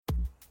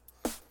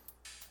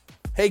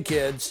Hey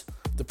kids,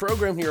 the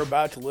program you're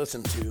about to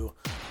listen to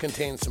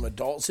contains some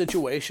adult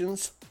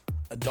situations,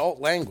 adult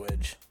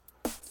language,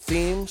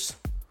 themes,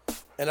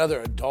 and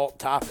other adult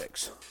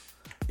topics.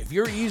 If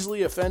you're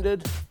easily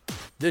offended,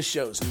 this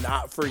show's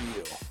not for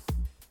you.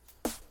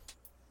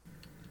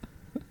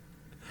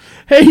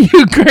 Hey,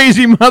 you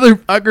crazy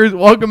motherfuckers.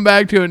 Welcome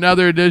back to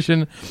another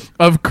edition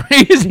of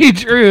Crazy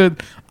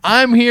Truth.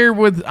 I'm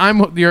what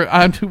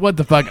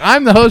the fuck?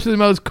 I'm the host of the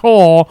most,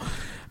 Cole,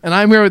 and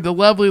I'm here with the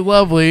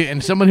lovely,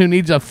 and someone who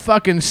needs a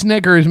fucking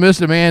Snickers, Miss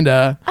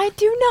Amanda. I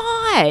do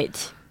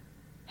not.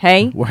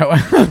 Hey.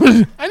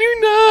 I do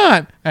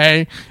not.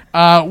 Hey.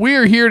 We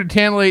are here to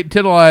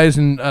titilize,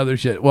 and other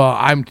shit.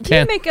 Well, Do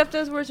you make up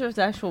those words or it's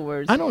actual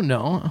words? I don't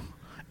know.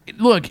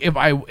 Look,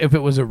 if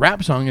it was a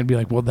rap song, it'd be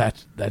like, well,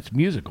 that's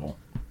musical.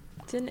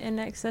 Didn't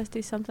NXS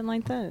do something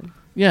like that?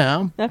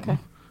 Yeah. Okay.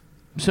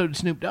 So did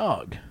Snoop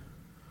Dogg.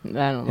 I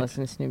don't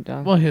listen to Snoop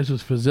Dogg. Well, his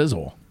was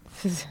Fazzizzle.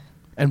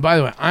 And by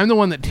the way, I'm the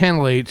one that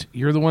titillates.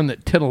 You're the one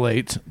that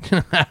titillates.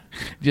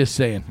 Just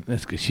saying.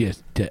 That's because she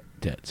has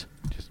tits.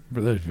 Just for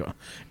those of you.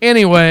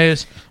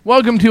 Anyways,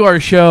 welcome to our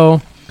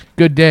show.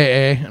 Good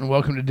day, and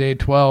welcome to day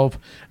 12.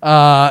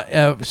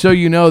 So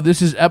you know,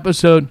 this is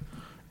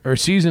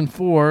season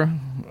 4.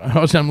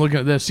 I'm looking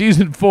at this.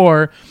 Season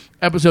 4,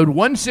 episode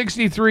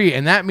 163,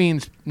 and that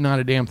means not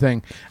a damn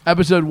thing.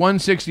 Episode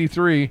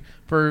 163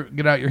 for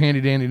get out your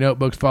handy-dandy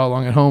notebooks, follow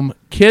along at home.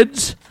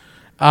 Kids,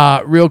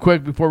 real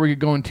quick, before we get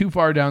going too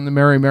far down the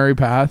merry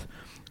path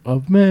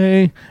of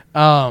May,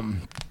 the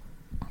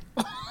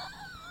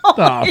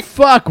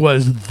fuck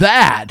was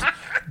that?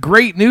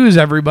 Great news,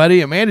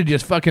 everybody. Amanda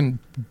just fucking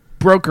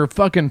broke her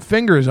fucking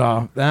fingers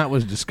off. That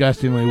was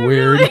disgustingly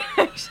weird. I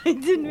actually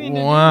didn't mean to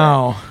do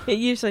Wow. that. It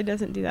usually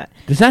doesn't do that.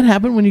 Does that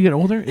happen when you get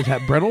older? Is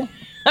that brittle?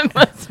 That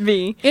must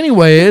be.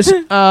 Anyways,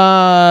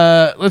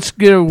 let's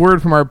get a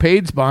word from our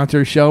paid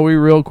sponsor, shall we,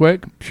 real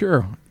quick?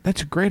 Sure.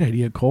 That's a great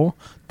idea, Cole.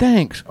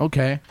 Thanks.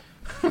 Okay.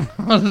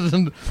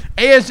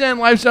 ASN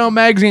Lifestyle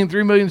Magazine,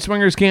 3 million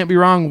swingers can't be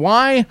wrong.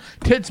 Why?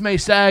 Tits may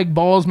sag,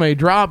 balls may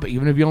drop,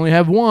 even if you only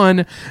have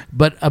one,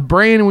 but a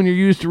brain when you're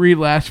used to read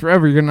lasts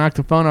forever. You're going to knock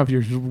the phone off.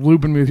 You're just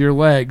looping with your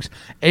legs.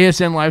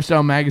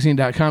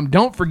 ASNLifestyleMagazine.com.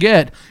 Don't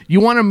forget, you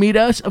want to meet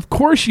us? Of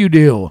course you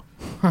do.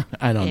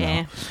 I don't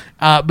know.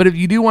 But if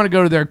you do want to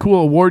go to their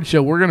cool award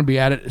show, we're going to be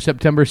at it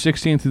September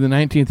 16th through the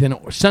 19th in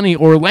sunny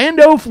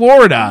Orlando,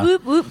 Florida.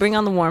 Whoop, whoop, bring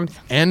on the warmth.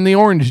 And the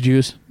orange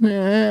juice.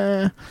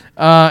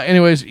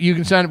 Anyways, you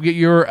can sign up, get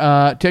your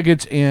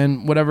tickets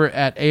and whatever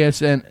at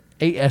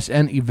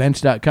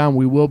ASNevents.com.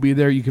 We will be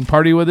there. You can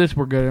party with us.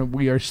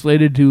 We are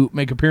slated to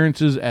make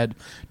appearances at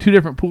 2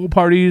 different pool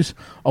parties,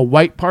 a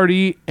white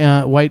party,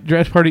 white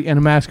dress party, and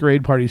a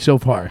masquerade party so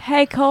far.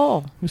 Hey,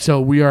 Cole.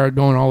 So we are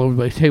going all over the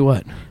place. Hey,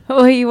 what?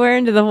 What are you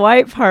wearing to the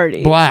white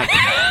party? Black.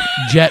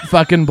 Jet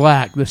fucking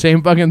black. The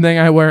same fucking thing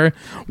I wear.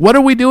 What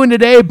are we doing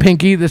today,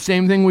 Pinky? The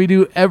same thing we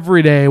do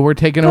every day. We're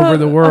taking over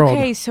the world.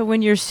 Okay, so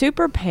when you're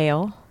super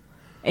pale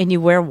and you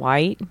wear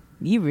white,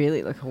 you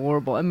really look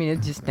horrible. I mean,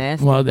 it's just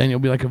nasty. Well, then you'll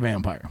be like a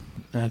vampire.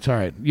 That's all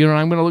right. You know what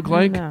I'm going to look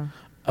like? No.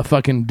 A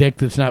fucking dick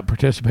that's not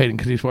participating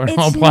because he's wearing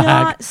all It's black.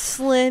 not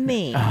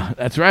slimming.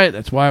 That's right.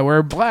 That's why I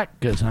wear black,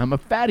 because I'm a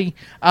fatty.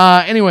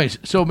 Anyways,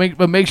 so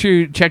make sure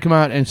you check him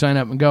out and sign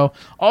up and go.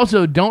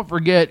 Also, don't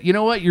forget, you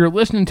know what? You're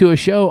listening to a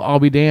show, I'll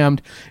be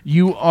damned.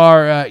 You're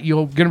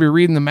going to be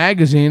reading the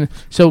magazine.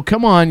 So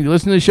come on, you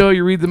listen to the show,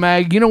 you read the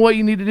mag. You know what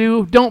you need to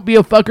do? Don't be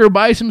a fucker.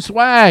 Buy some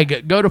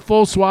swag. Go to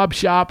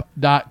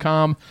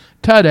fullswabshop.com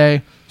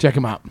today. Check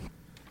them out.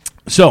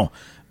 So,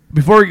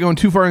 before we go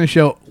too far in the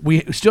show, we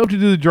still have to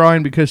do the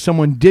drawing because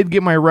someone did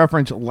get my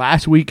reference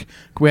last week.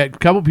 We had a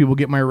couple people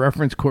get my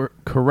reference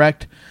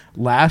correct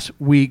last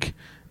week.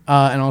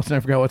 And all of a sudden I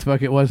forgot what the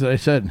fuck it was that I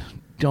said.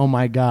 Oh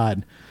my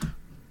God.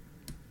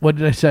 What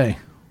did I say?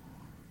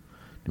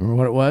 Do you remember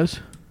what it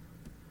was?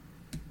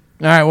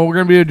 All right, well, we're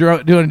going to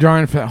be doing a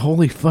drawing for that.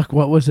 Holy fuck,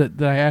 what was it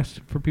that I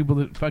asked for people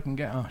to fucking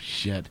get? Oh,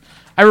 shit.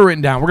 I wrote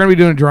written down. We're going to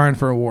be doing a drawing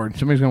for an award.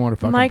 Somebody's going to want a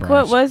fucking Mike, prize.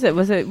 what was it?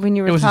 Was it when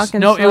you were talking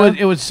No, slow?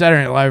 it was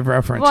Saturday Night Live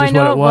reference. Well, is I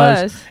know what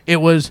it was. It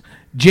was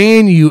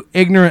Jane, you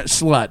ignorant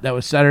slut. That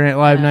was Saturday Night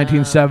Live,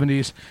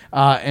 1970s.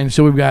 And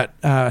so we've got,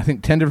 I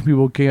think, 10 different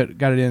people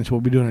got it in, so we'll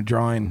be doing a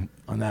drawing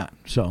on that.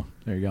 So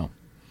there you go.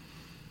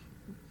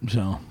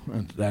 So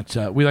that's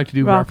we like to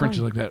do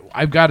references like that.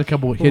 I've got a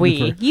couple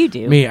hidden you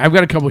do. Me. I've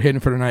got a couple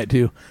hidden for tonight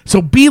too.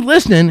 So be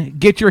listening.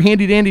 Get your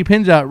handy dandy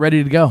pins out,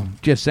 ready to go.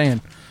 Just saying.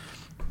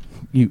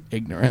 You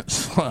ignorant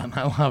slut.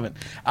 I love it.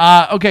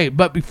 Okay,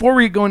 but before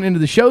we go into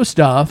the show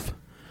stuff,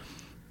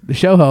 the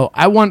show ho,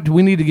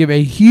 we need to give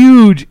a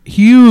huge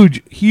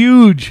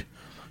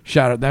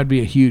shout out. That'd be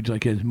a huge,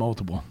 like it's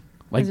multiple.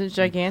 Like, is it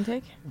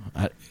gigantic?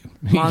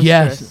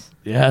 Yes.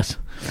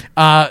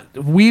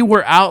 We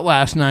were out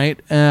last night.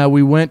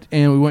 We went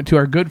to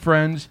our good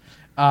friends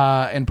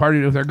and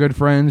partied with our good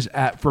friends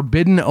at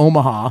Forbidden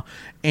Omaha.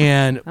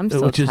 And I'm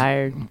so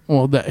tired.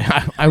 Well,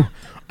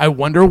 I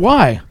wonder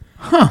why.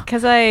 Huh?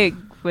 Because I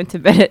went to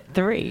bed at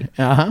 3.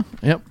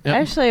 Yep.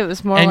 Actually, it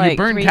was more and like you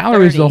burned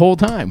calories the whole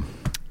time.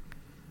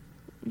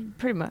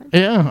 Pretty much.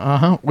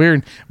 Yeah,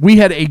 weird. We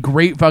had a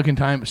great fucking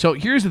time. So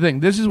here's the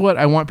thing. This is what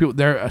I want people.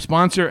 They're a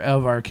sponsor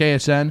of our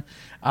KSN.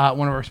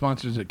 One of our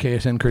sponsors at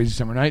KSN Crazy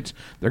Summer Nights.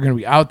 They're going to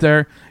be out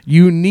there.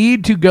 You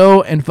need to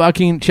go and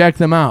fucking check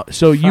them out.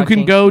 So you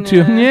can go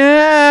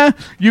to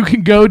you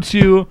can go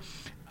to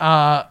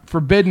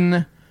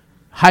forbidden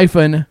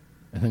hyphen.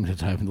 I think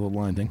that's hyphen the little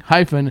line thing.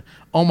 hyphen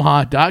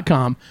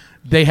Omaha.com.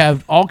 They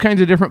have all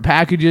kinds of different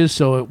packages.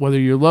 So whether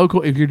you're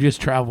local, if you're just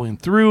traveling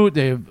through,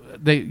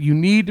 you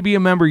need to be a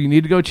member. You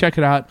need to go check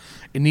it out.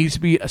 It needs to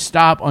be a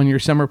stop on your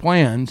summer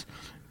plans,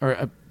 or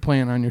a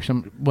plan on your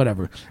summer,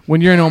 whatever. When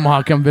you're in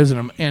Omaha, come visit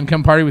them and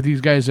come party with these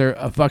guys. They're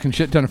a fucking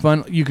shit ton of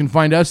fun. You can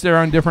find us there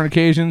on different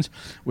occasions.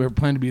 We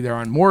plan to be there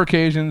on more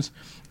occasions.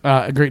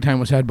 A great time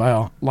was had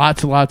by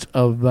lots and lots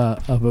of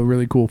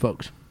really cool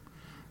folks.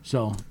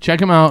 So check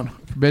them out.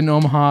 Forbidden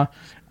Omaha.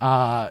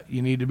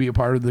 You need to be a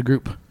part of the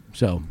group.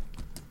 So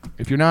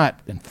if you're not,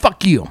 then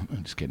fuck you.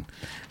 I'm just kidding.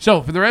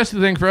 So for the rest of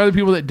the thing, for other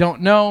people that don't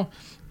know,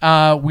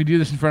 we do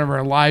this in front of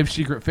our live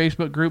secret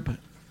Facebook group,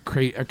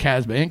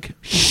 Casbah Inc.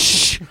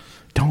 Shh.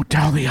 Don't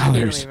tell the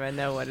others. I don't even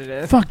know what it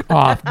is. Fuck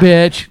off,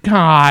 bitch.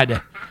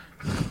 God.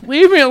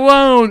 Leave me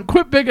alone.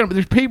 Quit picking up.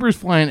 There's papers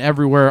flying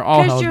everywhere.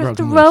 All hell's Because you're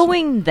broken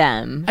throwing loose.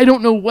 them. I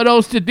don't know what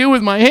else to do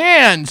with my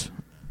hands.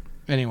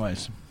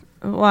 Anyways.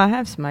 Well, I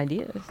have some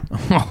ideas.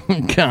 Oh,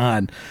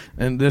 God.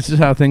 And this is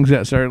how things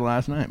got started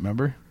last night,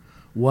 remember?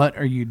 What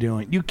are you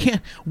doing? You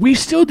can't. We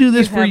still do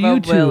this for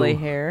you two. Willy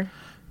hair.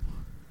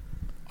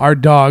 Our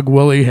dog,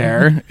 Willy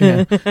Hair.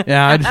 Yeah.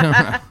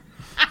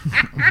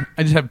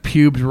 I just have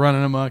pubes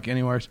running amok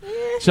anywhere.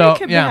 So, it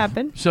could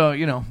happen. So,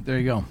 there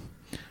you go.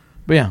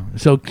 But yeah,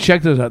 so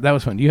check those out. That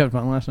was fun. You had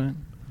fun last night?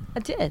 I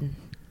did.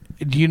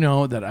 Do you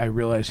know that I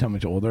realized how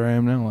much older I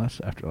am now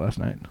after last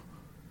night?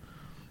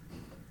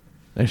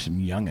 There's some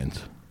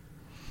youngins.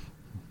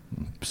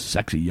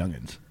 Sexy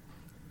youngins.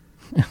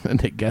 And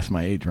they guessed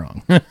my age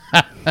wrong.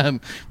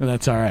 But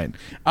that's all right.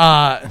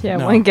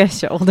 No. One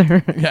guess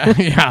older.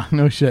 yeah,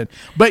 no shit.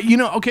 But,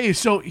 okay,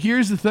 so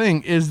here's the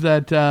thing is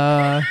that...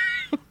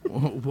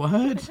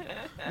 What?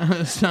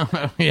 So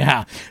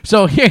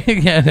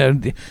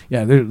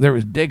there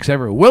was dicks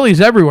everywhere.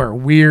 Willies everywhere.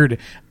 Weird.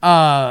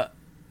 So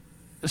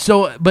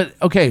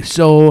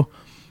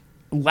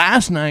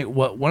last night,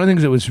 one of the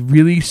things that was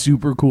really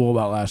super cool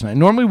about last night.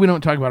 Normally, we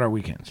don't talk about our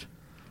weekends.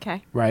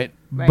 Okay. Right?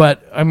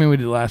 But I mean, we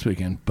did last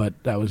weekend, but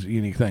that was a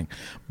unique thing.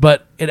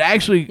 But it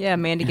actually,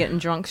 Amanda getting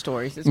drunk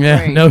stories. It's yeah,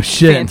 great. no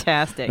shit,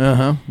 fantastic.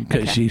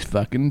 Because she's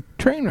fucking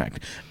train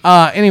wrecked.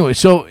 Anyway,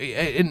 so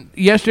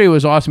yesterday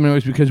was awesome.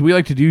 Anyways, because we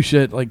like to do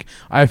shit like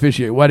I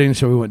officiate weddings,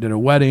 so we went and did a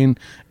wedding,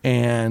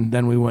 and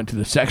then we went to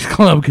the sex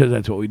club because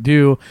that's what we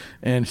do,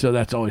 and so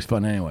that's always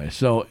fun anyway.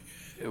 So,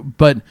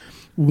 but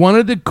one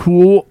of the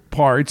cool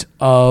parts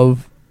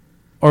of,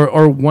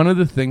 or one of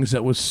the things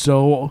that was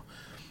so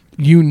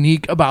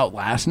unique about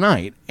last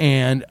night,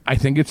 and I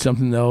think it's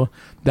something though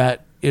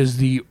that is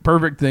the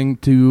perfect thing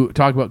to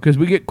talk about because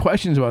we get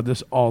questions about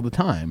this all the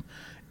time,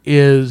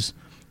 is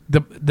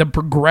the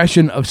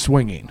progression of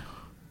swinging,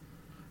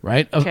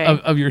 right?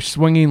 Of your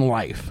swinging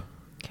life.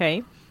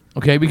 Okay,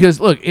 because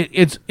look,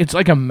 it's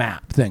like a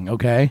map thing.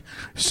 Okay,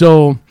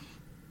 so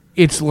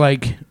it's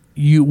like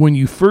when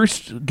you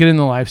first get in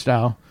the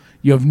lifestyle,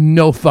 you have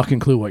no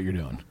fucking clue what you're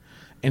doing,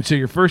 and so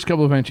your first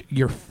couple of events,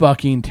 you're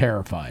fucking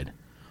terrified.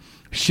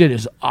 Shit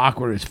is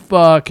awkward as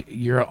fuck.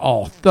 You're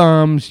all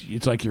thumbs.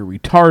 It's like you're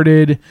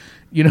retarded.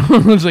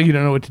 It's like you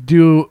don't know what to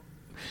do.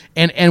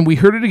 And we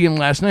heard it again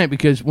last night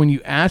because when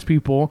you ask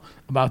people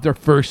about their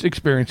first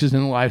experiences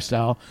in the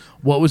lifestyle,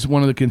 what was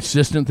one of the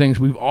consistent things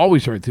we've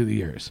always heard through the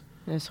years?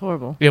 It's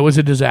horrible. It was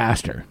a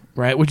disaster,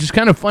 right? Which is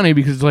kind of funny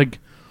because, like,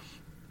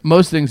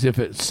 most things, if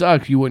it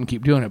sucks, you wouldn't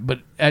keep doing it. But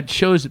it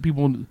shows that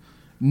people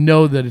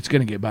know that it's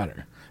going to get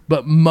better.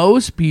 But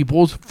most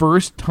people's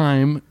first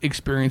time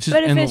experiences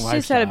in the lifestyle. But if it's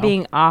just out of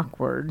being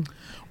awkward,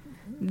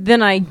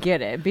 then I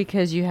get it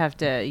because you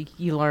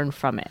learn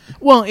from it.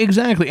 Well,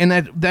 exactly. And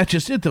that's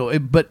just it, though.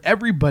 But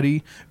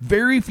everybody,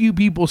 very few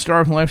people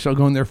start off in lifestyle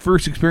going, their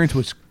first experience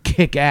was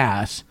kick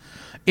ass.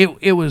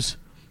 It was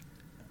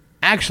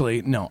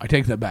actually, no, I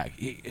take that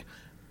back.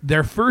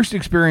 Their first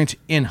experience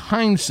in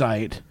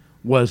hindsight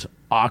was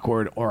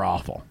awkward or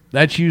awful.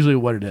 That's usually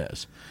what it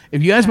is.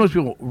 If you ask most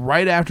people,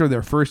 right after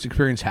their first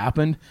experience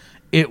happened,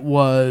 it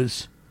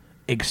was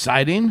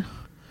exciting,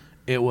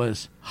 it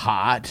was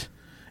hot,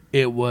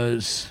 it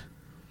was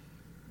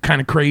kind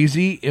of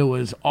crazy, it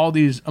was all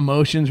these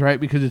emotions, right,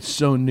 because it's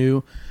so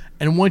new.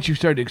 And once you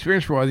start to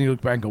experience for a while, then you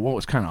look back and go, well,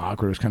 it's kind of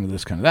awkward, it's kind of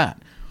this, kind of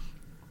that.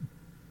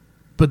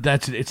 But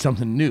it's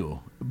something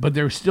new. But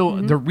there's still,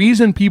 the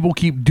reason people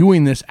keep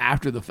doing this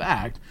after the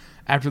fact,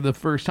 after the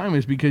first time,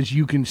 is because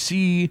you can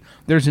see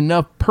there's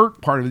enough perk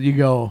part of it, you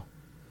go,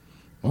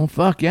 well,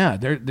 fuck yeah,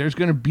 there's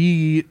going to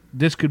be,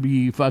 this could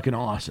be fucking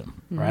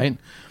awesome, right?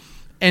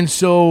 And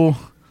so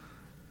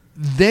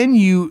then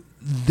you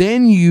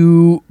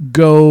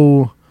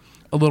go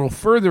a little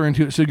further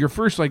into it. So your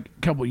first, like,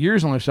 couple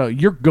years on lifestyle,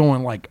 you're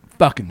going, like,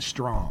 fucking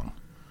strong,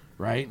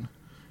 right?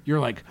 you're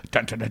like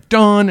dun dun dun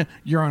dun.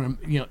 You're on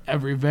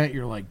every event.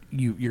 You're like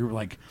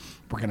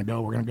we're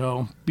gonna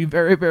go. Be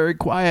very very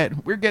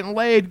quiet. We're getting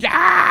laid.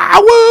 Yeah,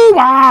 woo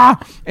ah.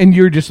 And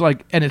you're just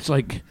like, and it's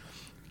like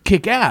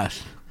kick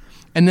ass.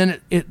 And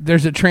then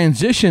there's a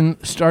transition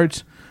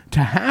starts to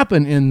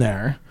happen in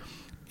there,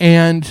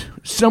 and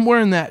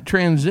somewhere in that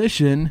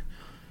transition,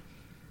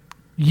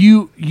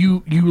 you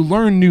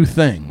learn new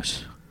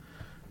things,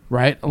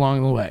 right,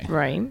 along the way.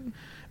 Right.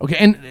 Okay,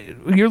 and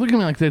you're looking at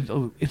me like this.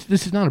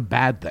 This is not a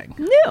bad thing.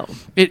 No.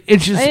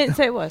 It's just I didn't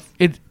say it was.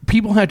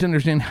 People have to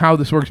understand how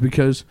this works,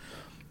 because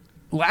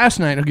last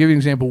night, I'll give you an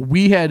example.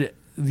 We had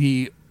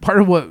the part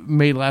of what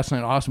made last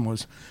night awesome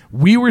was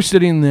we were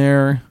sitting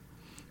there.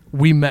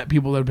 We met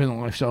people that have been in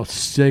the lifestyle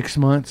 6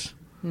 months.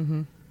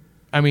 Mm-hmm.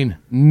 I mean,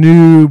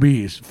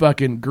 newbies,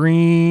 fucking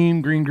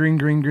green.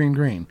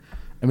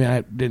 I mean,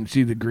 I didn't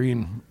see the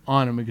green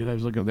on them because I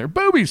was looking at their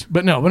boobies,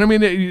 but no. But I mean,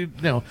 they're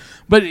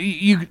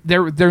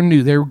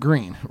new, they're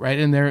green, right?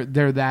 And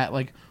they're that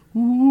like,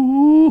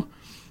 ooh,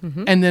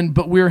 and then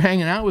but we were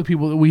hanging out with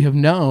people that we have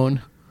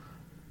known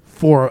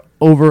for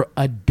over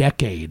a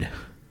decade,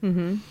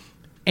 and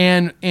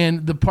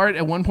the part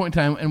at one point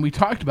in time, and we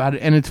talked about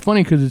it, and it's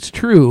funny because it's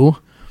true.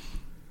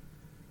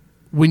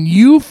 When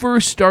you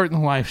first start in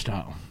the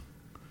lifestyle,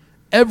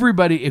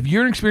 everybody, if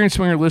you're an experienced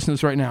swinger listening to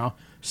this right now,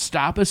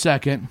 stop a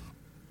second.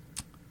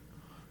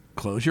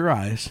 Close your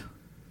eyes.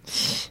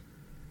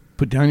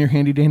 Put down your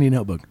handy-dandy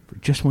notebook for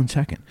just 1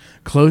 second.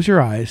 Close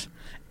your eyes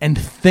and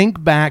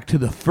think back to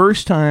the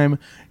first time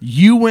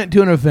you went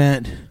to an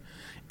event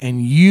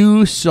and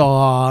you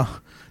saw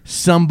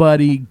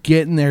somebody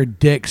getting their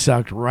dick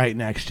sucked right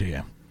next to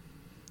you.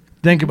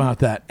 Think about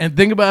that. And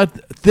think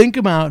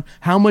about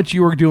how much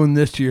you were doing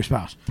this to your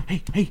spouse.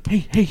 Hey.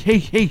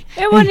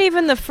 It wasn't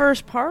even the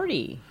first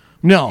party.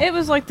 No, it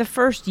was like the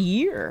first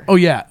year. Oh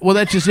yeah, well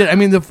that's just it. I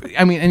mean,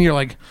 and you're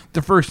like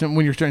the first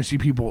when you're starting to see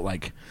people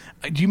like.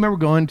 Do you remember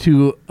going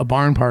to a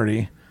barn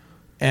party,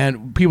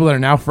 and people that are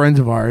now friends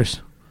of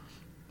ours?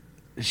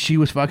 She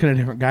was fucking a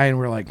different guy, and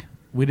we're like,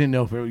 we didn't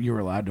know if you were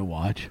allowed to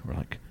watch. We're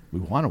like, we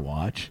want to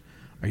watch.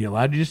 Are you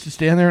allowed to just to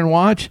stand there and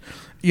watch?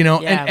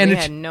 Yeah, and we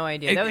had no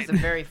idea. That was the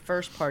very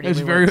first party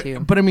we went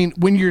to. But I mean,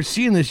 when you're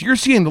seeing this, you're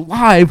seeing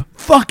live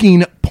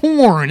fucking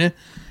porn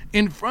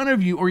in front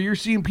of you, or you're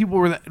seeing people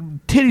with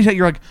titties that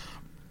you're like,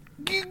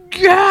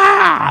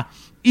 yeah.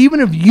 Even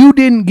if you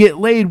didn't get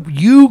laid,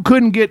 you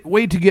couldn't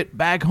wait to get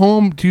back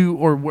home to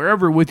or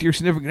wherever with your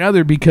significant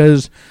other,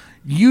 because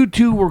you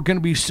two were going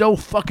to be so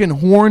fucking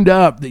horned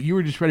up that you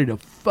were just ready to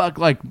fuck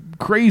like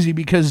crazy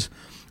because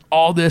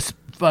all this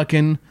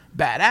fucking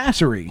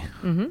badassery.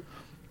 Mm-hmm.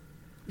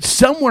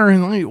 Somewhere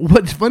in the,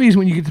 what's funny is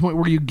when you get to the point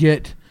where you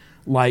get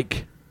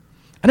like,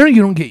 I don't know,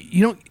 you don't get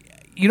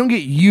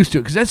used to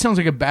it, because that sounds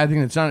like a bad thing.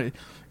 That's not.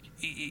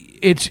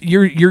 It's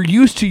you're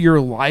used to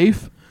your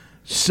life,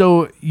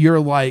 so you're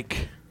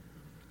like,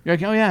 oh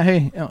yeah,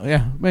 hey, oh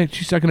yeah, man,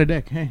 she's sucking a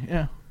dick, hey,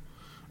 yeah.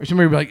 Or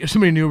somebody would be like, if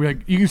somebody new would be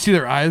like, you can see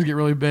their eyes get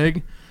really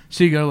big,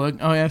 so you go look,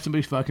 oh yeah,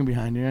 somebody's fucking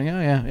behind you. Like,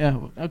 oh yeah,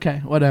 okay,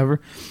 whatever.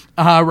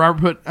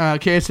 Robert put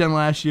KSN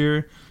last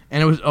year,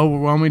 and it was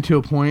overwhelming to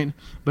a point,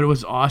 but it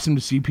was awesome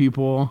to see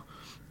people.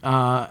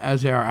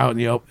 As they are out in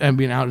the open and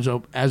being out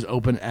as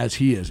open as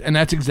he is, and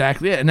that's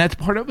exactly it, and that's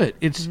part of it.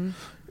 It's,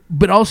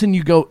 but all of a sudden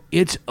you go,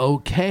 it's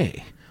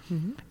okay,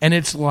 and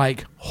it's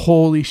like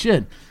holy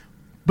shit.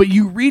 But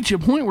you reach a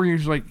point where you're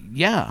just like,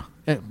 yeah,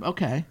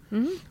 okay.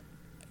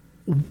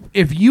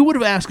 If you would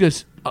have asked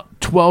us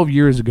 12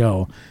 years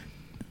ago,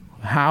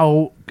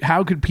 how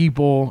could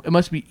people? It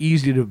must be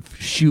easy to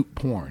shoot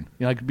porn.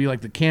 You know, it could be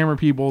like the camera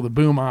people, the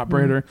boom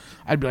operator.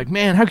 I'd be like,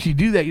 man, how could you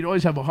do that? You'd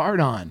always have a hard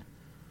on.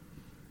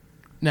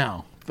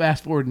 Now,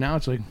 fast forward now,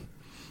 it's like,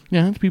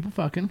 yeah, it's people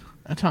fucking.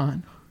 That's hot.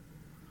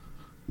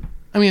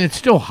 I mean, it's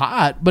still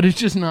hot, but it's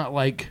just not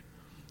like...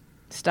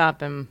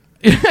 Stop him.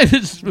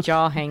 It's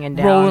jaw hanging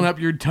down. Rolling up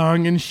your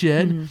tongue and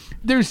shit.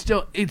 There's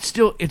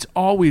it's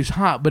always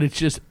hot, but it's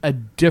just a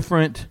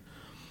different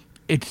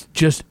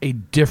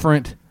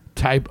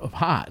type of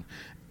hot.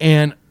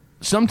 And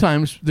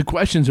sometimes the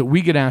questions that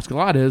we get asked a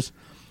lot is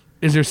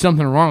there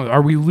something wrong?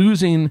 Are we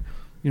losing,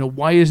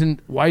 why isn't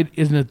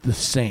it the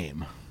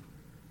same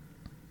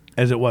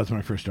as it was when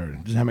I first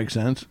started? Does that make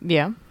sense?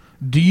 Yeah.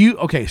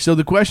 Okay, so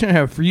the question I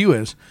have for you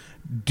is,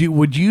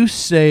 would you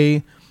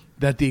say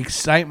that the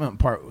excitement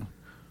part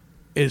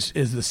is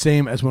the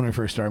same as when I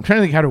first started? I'm trying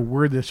to think how to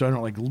word this so I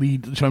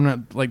don't so I'm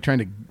not trying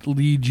to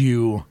lead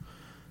you.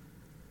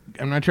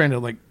 I'm not trying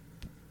to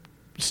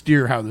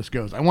steer how this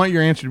goes. I want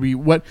your answer to be,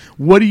 what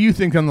do you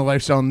think on the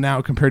lifestyle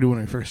now compared to when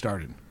I first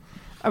started?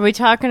 Are we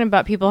talking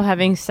about people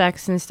having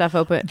sex and stuff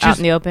out in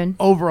the open?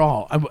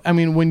 Overall, I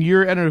mean, when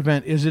you're at an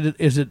event, is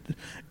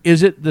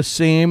it the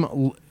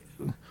same?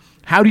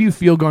 How do you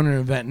feel going to an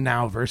event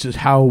now versus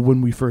how when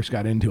we first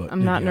got into it?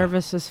 I'm not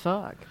nervous as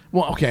fuck.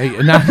 Well, okay,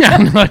 no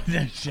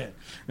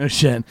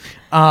shit.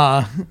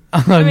 I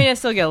mean, I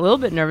still get a little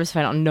bit nervous if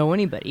I don't know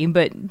anybody,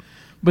 but.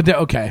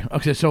 Okay.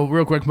 So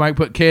real quick, Mike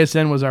put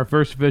KSN was our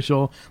first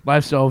official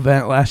lifestyle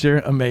event last year.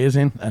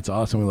 Amazing. That's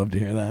awesome. We love to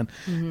hear that.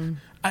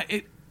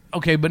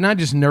 okay, but not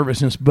just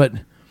nervousness, but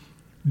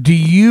do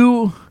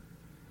you...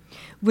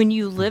 When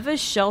you live a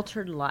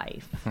sheltered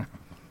life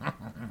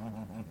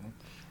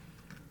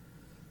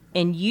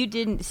and you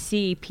didn't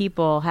see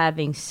people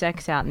having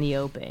sex out in the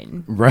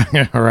open, right.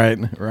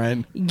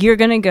 you're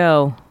going to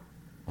go,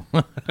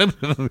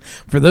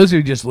 For those who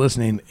are just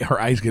listening,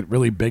 her eyes get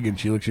really big and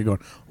she looks at you going,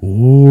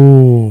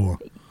 ooh.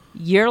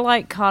 you're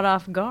like caught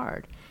off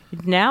guard.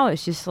 Now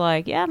it's just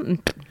like, yeah,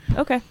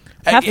 okay,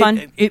 have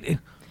fun.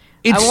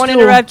 I won't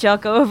interrupt you. I'll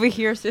go over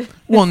here. So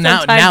well,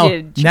 now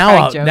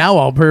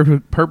I'll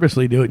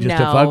purposely do it just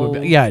to fuck with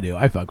people. Yeah, I do.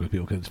 I fuck with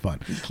people because it's fun.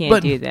 You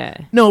can't do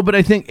that. No, but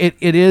I think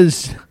it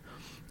is.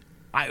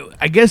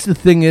 I guess the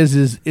thing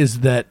is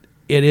that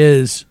it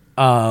is.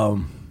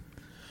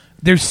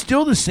 There's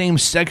still the same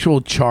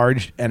sexual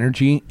charged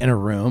energy in a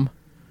room.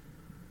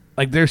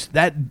 Like there's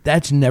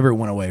that's never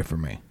went away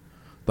from me.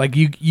 Like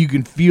you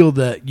can feel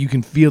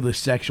the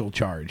sexual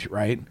charge,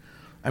 right?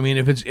 I mean,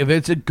 if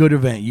it's a good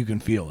event, you can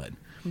feel it.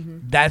 Mm-hmm.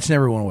 That's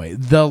never went away.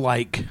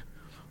 The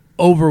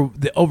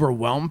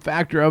overwhelm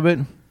factor of it,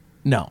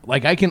 no.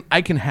 Like I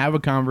can have a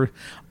conversation.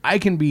 I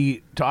can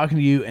be talking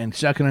to you and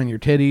sucking on your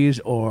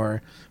titties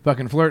or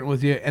fucking flirting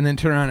with you, and then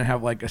turn around and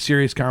have like a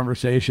serious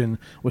conversation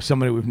with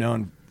somebody we've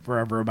known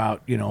forever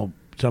about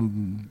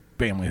some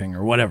family thing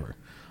or whatever.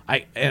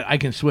 I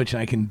can switch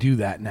and I can do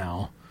that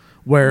now.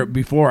 Where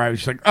before I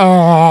was just like,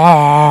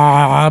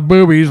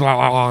 boobies, la,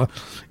 la,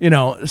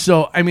 la.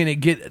 So I mean,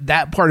 get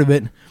that part of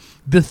it.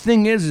 The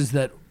thing is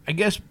that I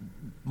guess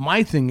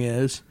my thing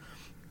is,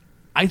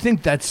 I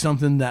think that's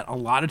something that a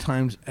lot of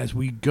times as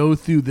we go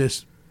through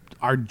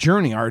our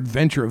journey, our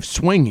adventure of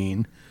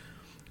swinging,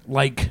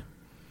 like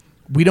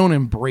we don't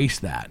embrace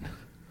that.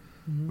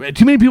 Mm-hmm.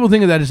 Too many people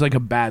think of that as like a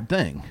bad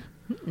thing.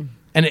 Mm-mm.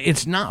 And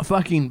it's not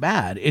fucking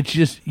bad. It's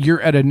just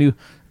you're at a new...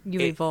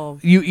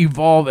 evolve. You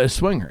evolve as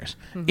swingers.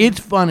 Mm-hmm. It's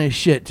fun as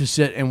shit to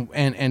sit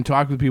and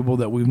talk with people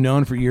that we've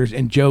known for years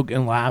and joke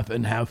and laugh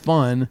and have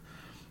fun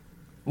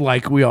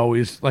like we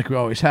always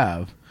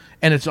have.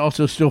 And it's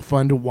also still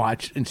fun to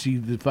watch and see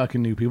the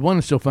fucking new people. And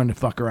it's still fun to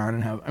fuck around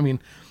and have... I mean,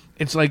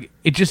 it's like...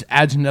 It just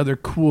adds another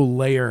cool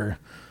layer.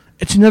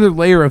 It's another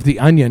layer of the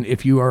onion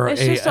if you are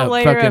it's a just a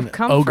layer fucking of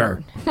comfort.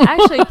 ogre.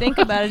 Actually, think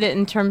about it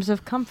in terms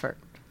of comfort.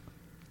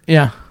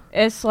 Yeah.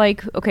 It's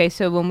like, okay,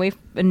 so when we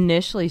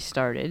initially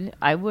started,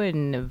 I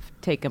wouldn't have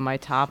taken my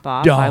top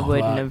off. Oh, I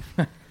wouldn't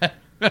have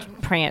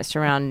pranced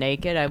around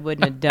naked. I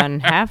wouldn't have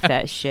done half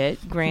that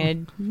shit.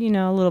 Granted,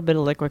 a little bit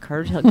of liquid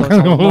courage goes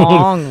a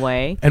long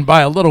way. And by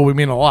a little, we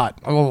mean a lot.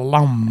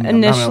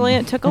 Initially,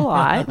 it took a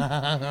lot.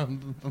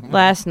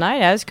 Last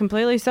night, I was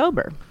completely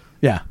sober.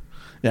 Yeah.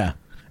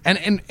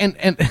 And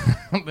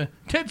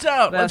tits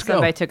out. Well, let's go.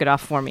 Somebody took it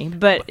off for me,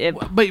 but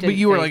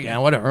you were like, yeah,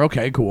 whatever.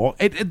 Okay, cool.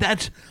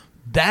 That's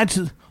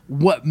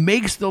what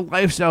makes the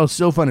lifestyle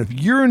so fun. If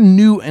you're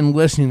new and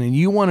listening and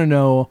you want to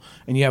know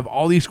and you have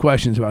all these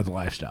questions about the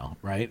lifestyle,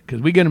 right?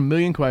 Because we get a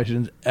million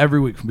questions every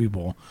week from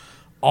people.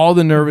 All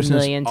the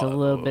nervousness. Million's a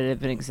little bit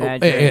of an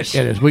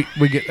exaggeration. It is. We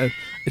get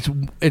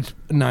it's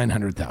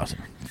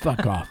 900,000.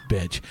 Fuck off,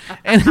 bitch.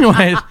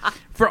 Anyways,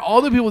 for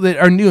all the people that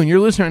are new and you're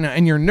listening right now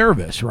and you're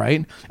nervous,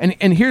 right?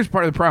 And here's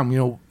part of the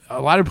problem. A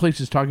lot of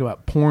places talk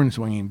about porn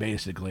swinging,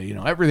 basically.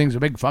 Everything's a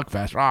big fuck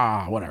fest.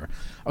 Whatever.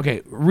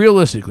 Okay,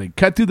 realistically,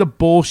 cut through the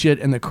bullshit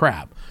and the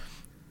crap.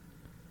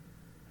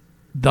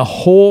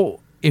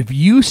 If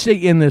you stay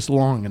in this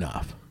long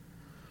enough,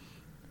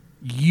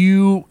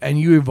 you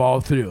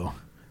evolve through,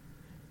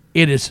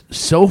 it is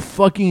so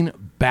fucking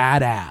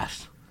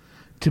badass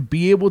to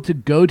be able to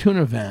go to an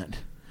event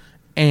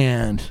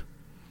and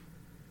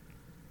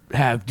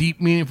have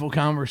deep, meaningful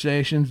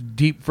conversations,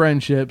 deep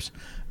friendships,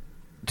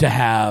 to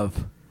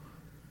have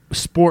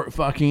sport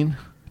fucking,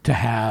 to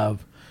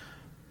have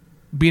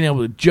being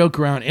able to joke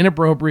around,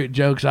 inappropriate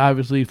jokes,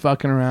 obviously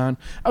fucking around.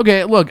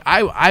 Okay, look,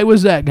 I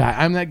was that guy.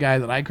 I'm that guy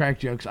that I crack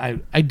jokes.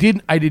 I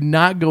did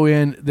not go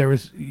in. There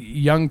was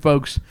young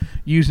folks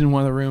using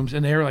one of the rooms,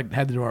 and they were like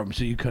had the door open,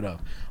 so you could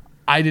have.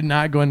 I did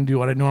not go in and do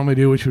what I normally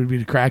do, which would be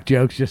to crack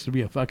jokes just to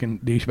be a fucking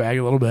douchebag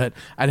a little bit.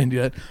 I didn't do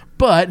that.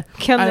 But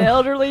can the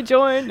elderly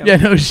join? No. Yeah,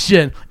 no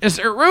shit. Is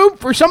there room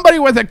for somebody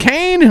with a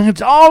cane?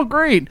 It's all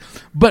great.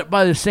 But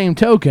by the same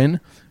token,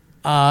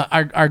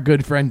 our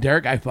good friend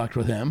Derek, I fucked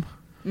with him.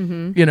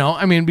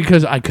 Mm-hmm.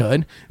 Because I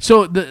could.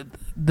 So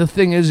the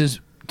thing is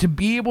to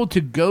be able to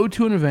go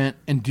to an event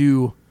and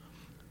do,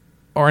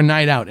 or a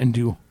night out and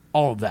do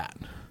all of that,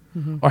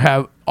 mm-hmm. or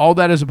have all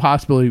that as a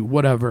possibility,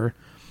 whatever.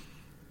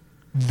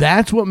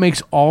 That's what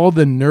makes all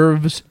the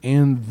nerves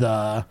and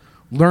the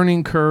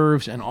learning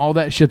curves and all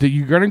that shit that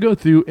you're going to go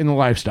through in the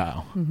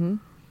lifestyle mm-hmm.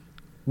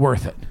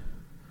 worth it.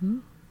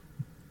 Mm-hmm.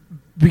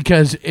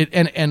 Because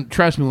and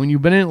trust me, when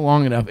you've been in it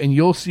long enough, and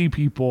you'll see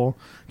people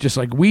just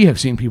like we have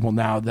seen people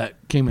now that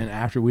came in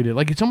after we did.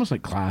 Like it's almost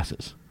like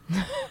classes,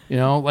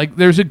 Like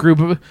there's a group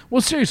of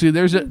seriously,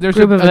 there's a group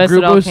of us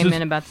that all came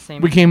in about the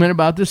same. We came in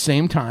about the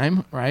same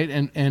time, right?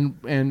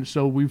 And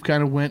so we've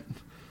kind of went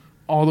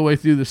all the way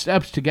through the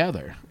steps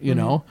together,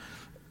 mm-hmm.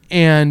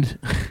 And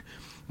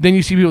then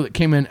you see people that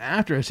came in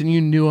after us, and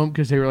you knew them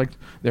because they were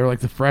like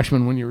the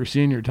freshmen when you were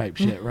senior type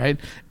shit, right?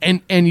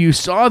 And you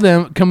saw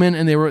them come in,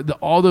 and they were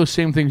all those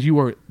same things. You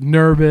were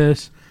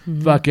nervous,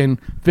 fucking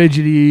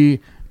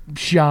fidgety,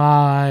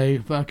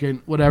 shy,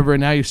 fucking whatever.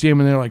 And now you see them,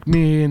 and they're like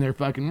me, and they're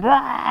fucking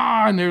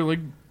rah, and they're like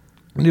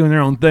doing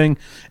their own thing,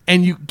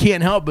 and you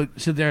can't help but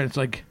sit there, and it's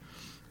like,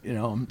 you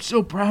know, I'm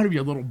so proud of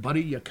you, little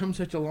buddy. You come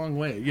such a long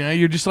way. You know,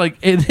 you're just like,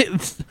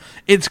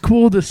 it's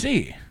cool to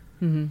see.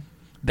 Mm-hmm.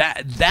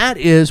 That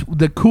is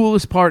the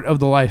coolest part of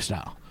the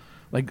lifestyle.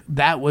 Like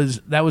that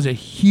was a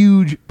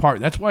huge part.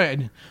 That's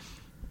why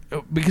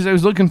because I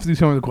was looking through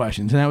some of the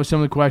questions, and that was some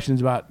of the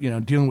questions about, you know,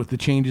 dealing with the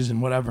changes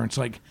and whatever. It's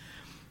like,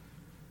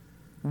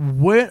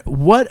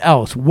 what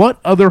else? What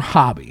other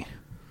hobby?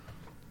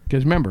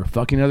 Because remember,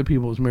 fucking other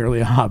people is merely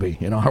a hobby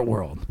in our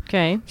world.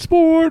 Okay.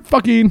 Sport,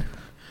 fucking.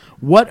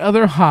 What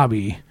other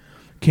hobby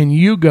can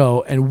you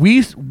go? And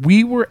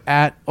we were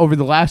at over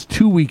the last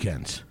 2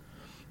 weekends,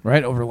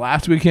 right? Over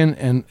last weekend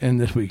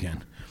and this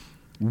weekend.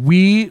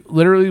 We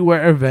literally were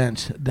at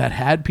events that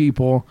had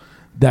people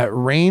that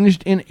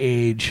ranged in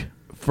age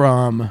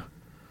from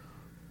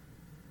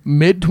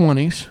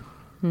mid-20s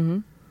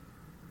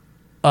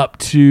up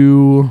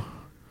to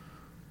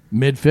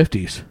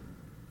mid-50s.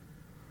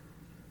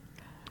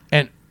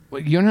 And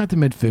you're not the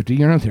mid-50s,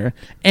 you're not there.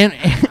 And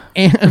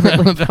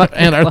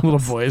our little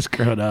boys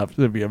grown up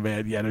to be a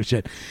man, yeah, no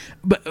shit.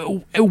 But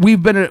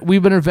we've been at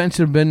events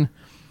that have been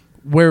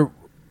where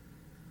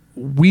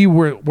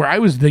I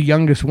was the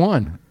youngest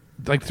one,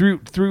 like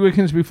three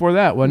weekends before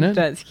that, wasn't it?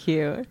 That's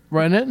cute,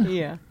 wasn't it?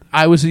 Yeah,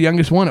 I was the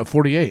youngest one at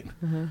 48.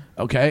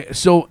 Okay,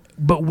 so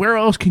but where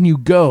else can you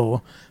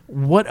go?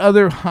 What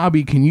other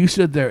hobby can you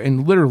sit there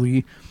and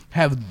literally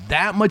have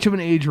that much of an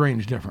age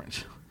range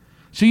difference?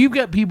 So you've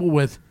got people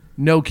with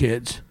no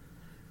kids,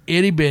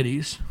 itty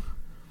bitties,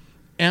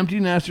 empty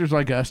nesters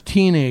like us,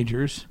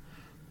 teenagers,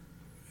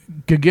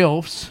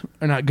 gilfs,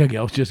 or not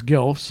gilfs, just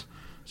gilfs.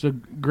 So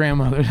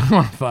grandmothers,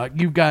 oh fuck,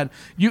 you've got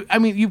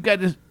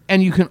this,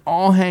 and you can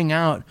all hang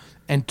out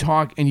and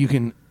talk,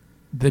 and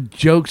the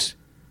jokes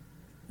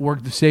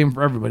work the same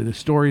for everybody. The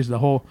stories,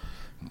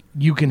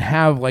 you can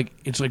have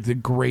it's like the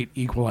great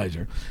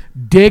equalizer.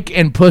 Dick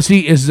and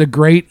pussy is the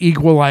great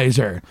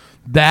equalizer.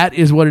 That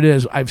is what it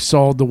is. I've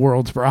solved the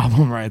world's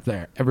problem right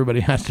there.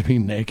 Everybody has to be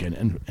naked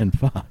and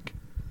fuck.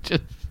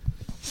 Just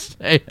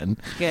saying.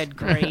 Good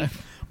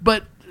grief.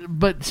 But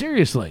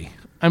seriously,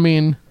 I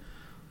mean,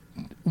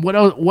 what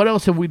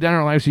else have we done in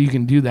our lives so you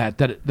can do that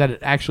it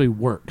actually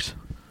works?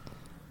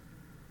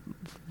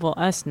 Well,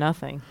 us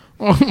nothing.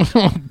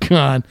 Oh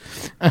God!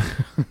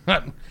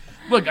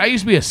 Look, I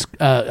used to be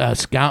a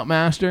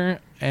scoutmaster,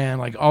 and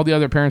like all the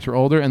other parents were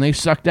older, and they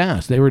sucked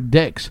ass. They were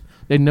dicks.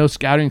 They had no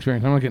scouting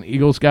experience. I'm like an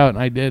Eagle Scout, and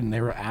I did, and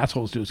they were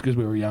assholes to us because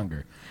we were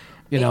younger.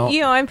 You know,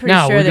 I'm pretty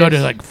now sure we go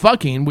to like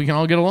fucking, we can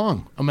all get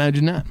along.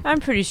 Imagine that. I'm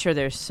pretty sure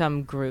there's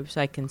some groups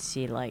I can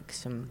see, like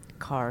some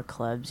car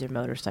clubs or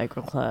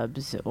motorcycle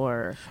clubs,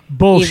 or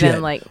bullshit.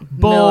 Even like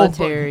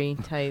military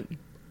type.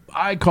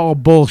 I call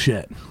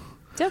bullshit.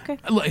 It's okay.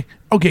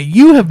 Okay,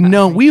 you have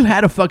known, we've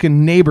had a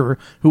fucking neighbor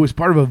who was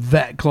part of a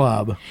vet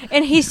club.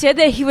 And he said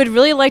that he would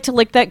really like to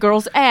lick that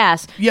girl's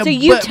ass. Yeah, so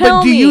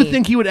but do you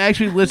think he would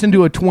actually listen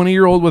to a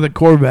 20-year-old with a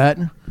Corvette?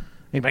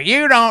 He'd be like,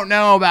 you don't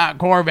know about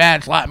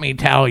Corvettes, let me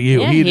tell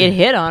you. Yeah, he'd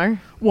hit on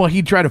her. Well,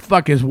 he'd try to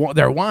fuck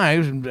their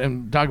wives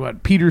and talk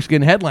about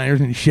Peterskin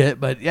headliners and shit,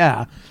 but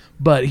yeah.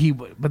 But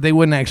they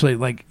wouldn't actually,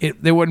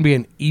 there wouldn't be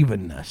an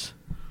evenness.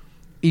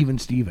 Even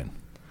Steven.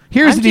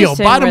 Here's the deal.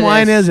 Bottom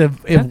line is,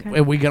 if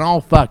we can all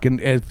fuck,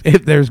 and if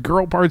there's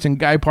girl parts and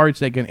guy parts,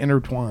 they can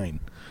intertwine.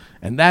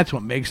 And that's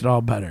what makes it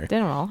all better. They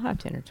don't all have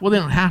to intertwine. Well, they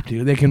don't have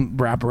to. They can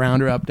wrap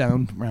around or up,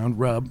 down, round,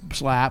 rub,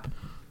 slap.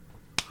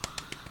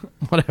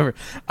 Whatever.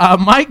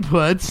 Mike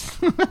puts,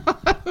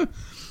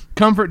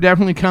 comfort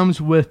definitely comes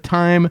with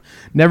time.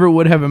 Never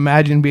would have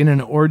imagined being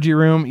in an orgy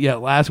room, yet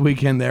last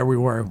weekend there we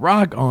were.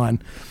 Rock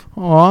on.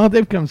 Aw,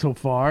 they've come so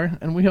far,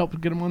 and we helped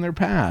get them on their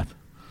path.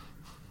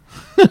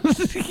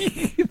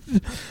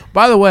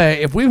 By the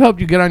way, if we've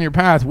helped you get on your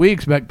path, we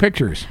expect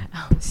pictures.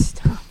 Oh,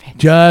 stop it.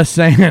 Just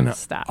saying.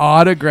 Stop.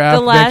 Autograph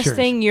The last pictures.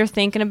 thing you're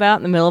thinking about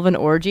in the middle of an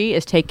orgy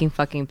is taking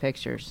fucking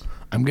pictures.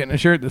 I'm getting a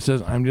shirt that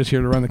says, I'm just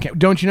here to run the camp.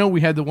 Don't you know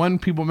we had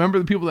remember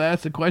the people that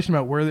asked the question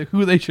about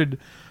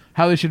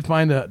how they should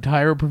find to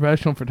hire a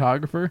professional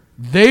photographer?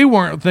 They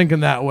weren't thinking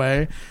that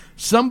way.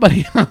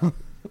 Somebody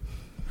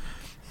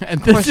and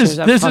this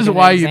is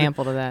why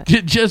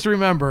you just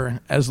remember,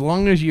 as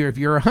long as if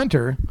you're a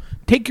hunter,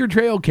 take your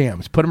trail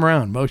cams, put them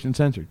around, motion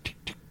sensor.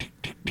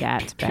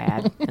 That's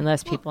bad,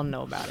 unless people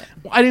know about it.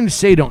 Well, I didn't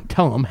say don't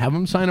tell them. Have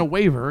them sign a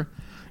waiver.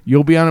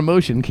 You'll be on a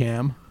motion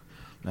cam.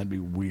 That'd be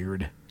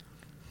weird.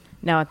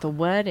 Now, at the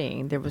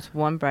wedding, there was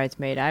one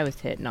bridesmaid I was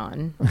hitting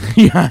on.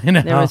 Yeah, I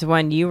know. There was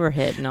one you were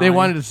hitting on. They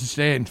wanted us to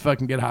stay and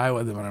fucking get high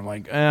with them, and I'm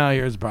like,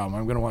 here's the problem.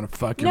 I'm going to want to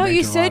fuck your matron of honor. No,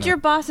 you said your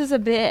boss is a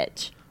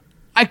bitch.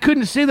 I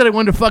couldn't say that I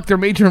wanted to fuck their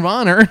matron of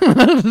honor.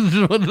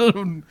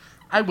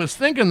 I was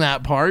thinking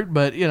that part,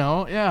 but,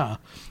 yeah,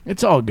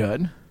 it's all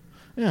good.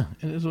 Yeah,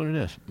 it is what it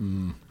is.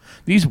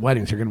 These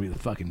weddings are going to be the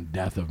fucking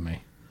death of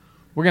me.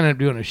 We're going to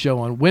be doing a show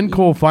on when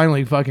Cole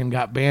finally fucking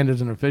got banned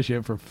as an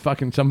officiant for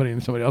fucking somebody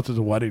in somebody else's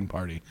wedding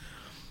party.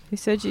 Who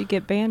said you'd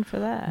get banned for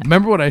that?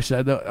 Remember what I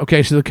said, though?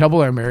 Okay, so the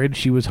couple I married,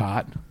 she was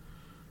hot.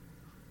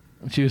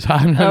 She was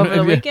hot. Over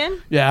the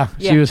weekend? Yeah,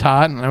 Yeah. she was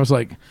hot. And I was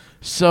like,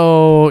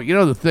 so,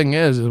 the thing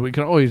is we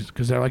can always,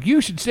 because they're like,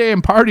 you should stay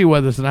and party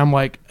with us. And I'm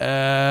like,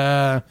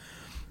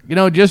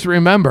 just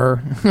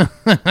remember,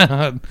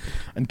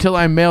 until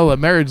I mail a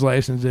marriage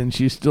license in,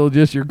 she's still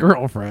just your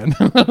girlfriend.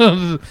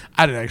 I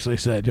didn't actually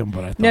say it to him,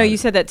 but I thought No, you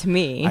said that to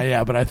me.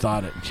 yeah, but I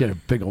thought it. She had a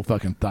big old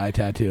fucking thigh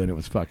tattoo, and it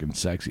was fucking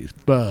sexy as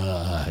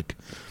fuck.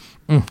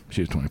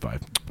 She was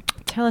 25.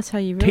 Tell us how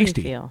you really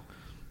Tasty. feel.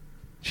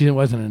 She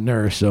wasn't a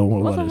nurse, so we'll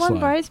Well, let the it one slide.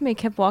 bridesmaid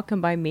kept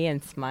walking by me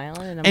and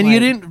smiling, and I'm And like, you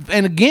didn't,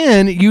 and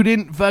again, you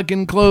didn't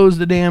fucking close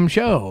the damn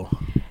show.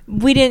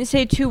 we didn't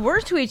say two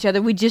words to each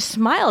other. We just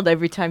smiled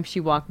every time she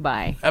walked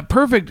by.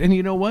 Perfect. And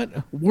you know what?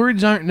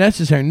 Words aren't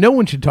necessary. No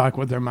one should talk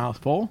with their mouth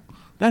full.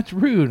 That's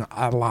rude.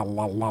 Ah, la,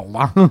 la, la,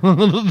 la.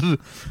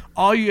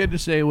 All you had to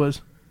say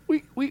was,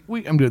 we.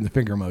 I'm doing the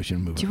finger motion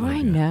movement. Do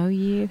I know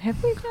you?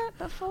 Have we met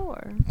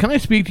before? Can I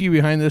speak to you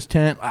behind this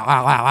tent? La,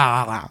 la,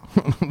 la, la, la.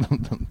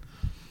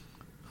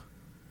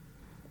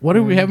 What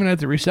are we having at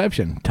the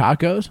reception?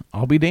 Tacos?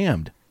 I'll be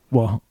damned.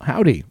 Well,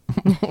 howdy.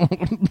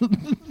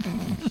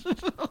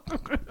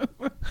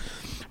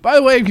 By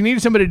the way, if you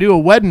need somebody to do a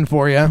wedding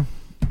for you,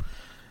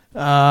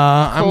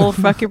 Full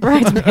fuck your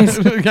bridesmaids.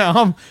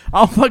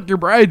 I'll fuck your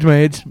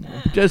bridesmaids.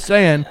 Just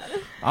saying.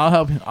 I'll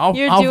help you.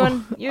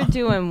 You're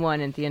doing one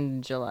at the end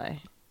of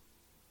July.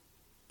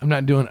 I'm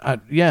not doing.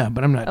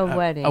 But I'm not A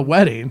wedding. A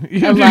wedding.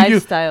 A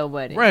lifestyle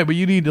wedding. Right, but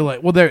you need to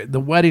the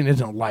wedding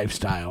isn't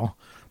lifestyle.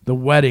 The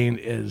wedding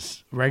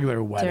is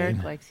regular wedding.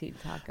 Derek likes eating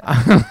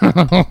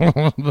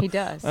tacos. He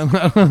does.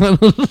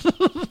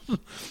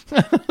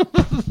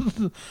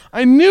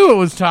 I knew it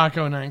was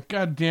taco night.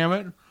 God damn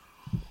it.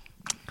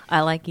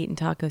 I like eating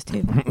tacos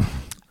too.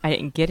 I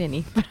didn't get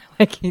any, but I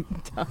like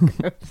eating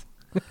tacos.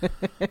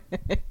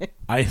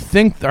 I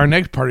think our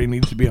next party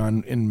needs to be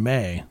in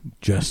May.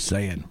 Just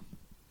saying.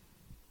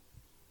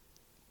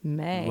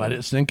 May. Let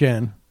it sink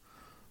in.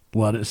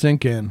 Let it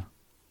sink in.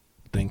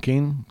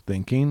 Thinking.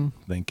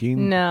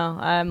 No,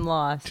 I'm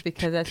lost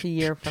because that's a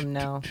year from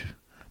now.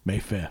 May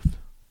 5th.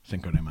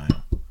 Cinco de Mayo.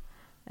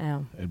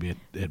 Oh.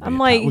 I'm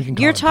like, we can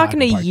call you're it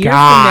talking a taco party. year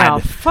God. from now.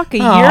 Fuck a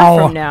year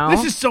from now.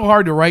 This is so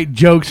hard to write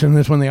jokes in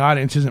this when the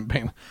audience isn't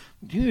paying.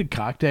 Do you need a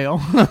cocktail?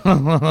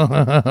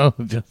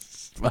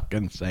 Just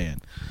fucking saying.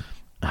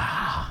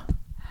 I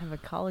have a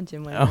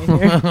collagen one right here.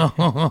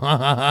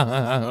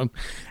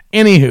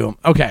 Anywho,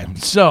 okay,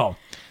 so.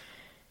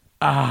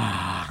 All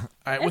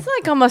right, It's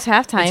like almost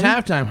halftime. It's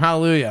halftime.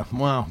 Hallelujah.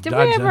 Wow. Did we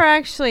ever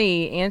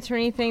actually answer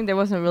anything? There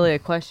wasn't really a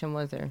question,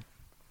 was there?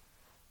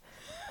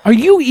 Are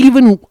you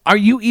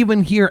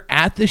even here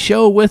at the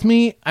show with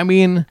me? I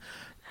mean,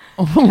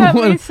 some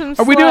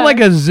are we doing like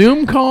a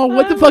Zoom call?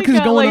 What the fuck is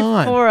going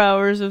like on? 4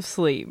 hours of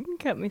sleep.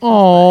 Cut me some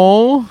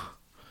Oh,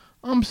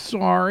 I'm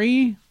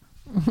sorry.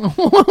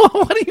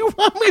 What do you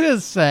want me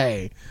to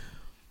say?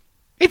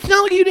 It's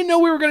not like you didn't know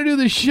we were going to do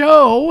the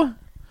show.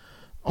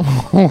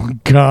 Oh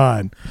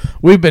God,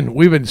 we've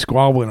been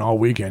squabbling all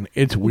weekend.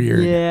 It's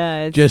weird.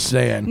 Yeah, just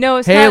saying. No,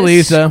 it's hey, not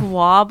Lisa.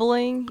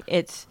 squabbling.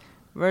 It's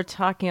we're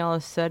talking all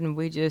of a sudden.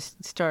 We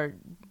just start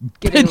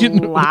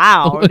getting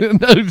loud.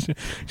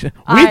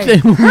 I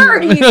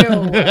heard you.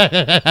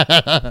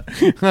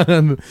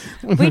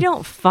 We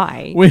don't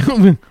fight.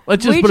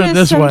 Let's just put it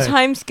this way. We just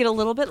sometimes get a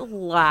little bit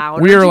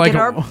loud We are to like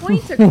get our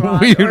points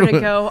across, or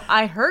to go,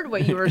 I heard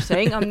what you were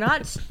saying. I'm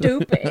not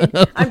stupid.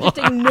 I'm just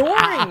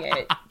ignoring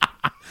it.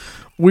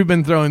 We've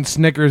been throwing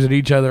Snickers at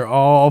each other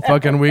all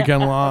fucking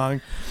weekend long.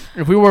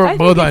 If we were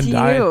both on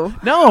diet,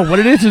 no, what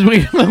it is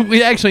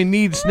we actually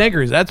need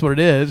Snickers. That's what it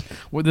is.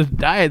 Well, this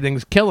diet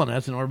thing's killing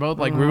us, and we're both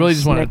like, we really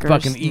just want to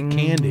fucking eat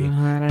candy.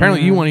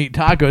 Apparently, you want to eat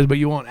tacos, but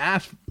you won't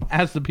ask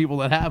the people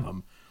that have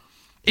them.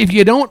 If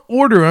you don't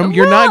order them,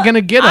 you're not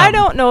gonna get them. I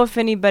don't know if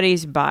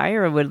anybody's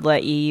buyer would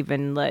let you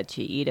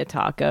eat a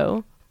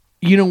taco.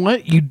 You know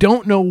what? You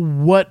don't know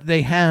what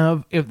they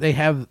have if they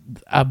have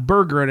a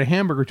burger at a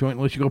hamburger joint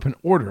unless you go up and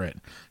order it.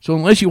 So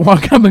unless you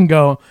walk up and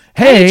go,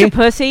 "Hey, your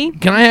pussy,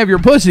 can I have your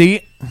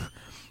pussy?"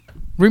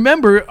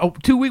 Remember,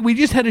 2 weeks we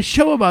just had a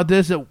show about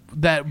this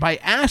that by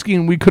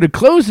asking we could have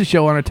closed the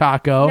show on a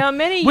taco,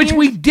 which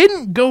we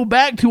didn't go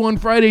back to on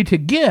Friday to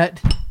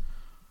get.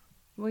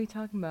 What are you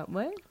talking about?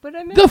 What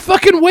I mean? The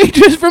fucking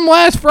waitress from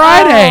last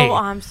Friday. Oh,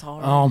 I'm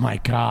sorry. Oh my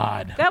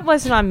God. That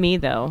wasn't on me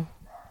though.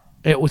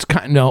 It was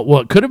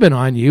it could have been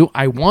on you.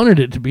 I wanted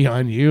it to be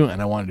on you,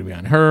 and I wanted it to be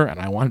on her, and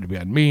I wanted it to be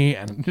on me,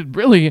 and it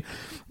really,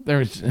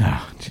 there's. All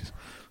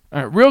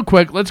right, real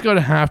quick, let's go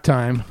to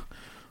halftime.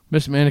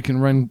 Miss Amanda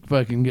can run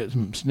fucking get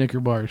some Snicker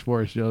bars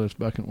for us. The other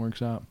fucking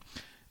works out.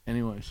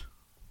 Anyways,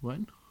 what?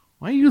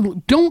 Why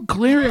you don't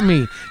glare at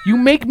me? You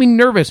make me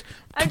nervous.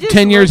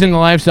 10 years in the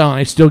lifestyle, and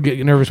I still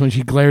get nervous when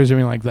she glares at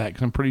me like that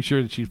because I'm pretty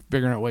sure that she's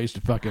figuring out ways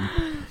to fucking.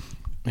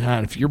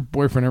 God, if your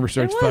boyfriend ever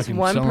starts fucking selling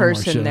more shit, there was one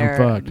person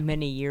there I'm fucked.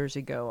 many years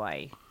ago.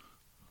 I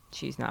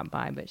She's not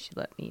bi, but she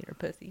let me eat her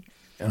pussy.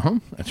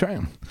 That's right.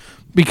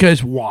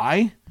 Because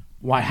why?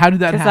 Why? How did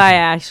that happen? Because I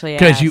actually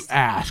asked. Because you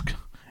ask.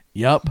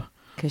 Yep.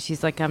 Because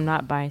she's like, I'm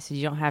not bi, so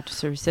you don't have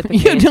to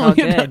reciprocate. It's all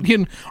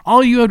good.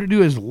 All you have to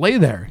do is lay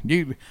there.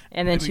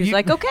 And then she's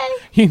like,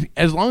 okay.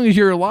 As long as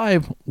you're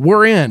alive,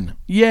 we're in.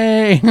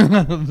 Yay.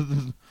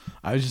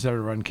 I was just having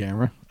to run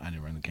camera. I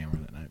didn't run the camera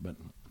that night, but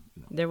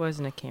there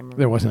wasn't a camera.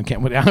 There wasn't a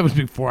camera. That was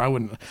before I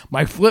wouldn't.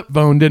 My flip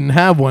phone didn't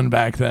have one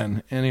back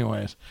then.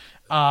 Anyways,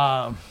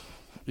 yeah.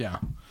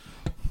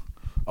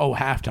 Oh,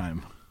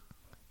 halftime.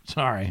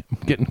 Sorry,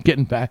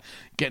 getting back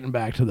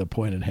to the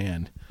point at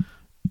hand.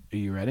 Are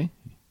you ready?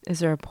 Is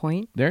there a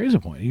point? There is a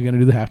point. Are you gonna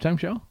do the halftime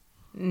show?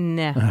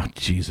 No. Oh,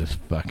 Jesus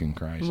fucking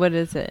Christ! What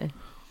is it?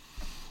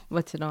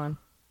 What's it on?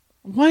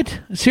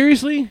 What?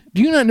 Seriously?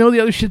 Do you not know the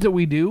other shit that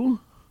we do?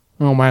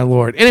 Oh, my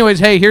Lord. Anyways,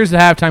 hey, here's the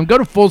halftime. Go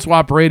to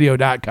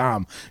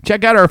FullSwapRadio.com.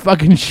 Check out our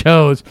fucking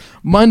shows.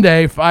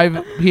 Monday,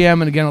 5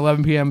 p.m. and again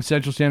 11 p.m.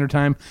 Central Standard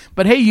Time.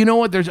 But, hey, you know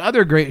what? There's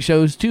other great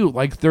shows, too,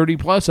 like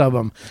 30-plus of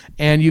them.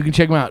 And you can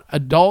check them out.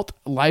 Adult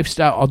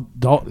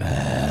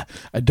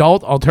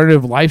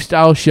alternative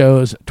lifestyle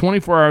shows,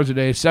 24 hours a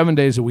day, 7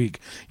 days a week.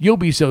 You'll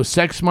be so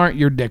sex smart,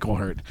 your dick will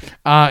hurt.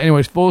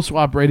 Anyways,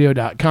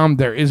 FullSwapRadio.com.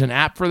 There is an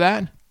app for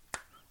that.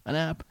 An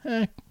app.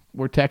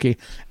 We're techie.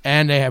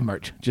 And they have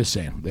merch. Just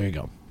saying. There you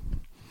go.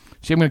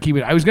 See, I'm going to keep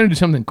it. I was going to do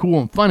something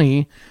cool and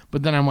funny,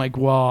 but then I'm like,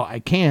 well,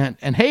 I can't.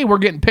 And hey, we're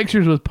getting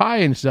pictures with pie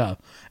and stuff.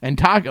 And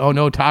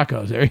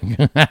tacos. There you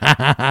go.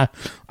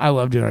 I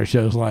love doing our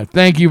shows live.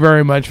 Thank you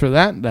very much for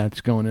that.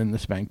 That's going in the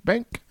Spank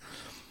Bank.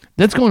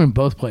 That's going in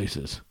both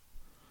places.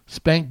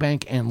 Spank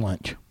Bank and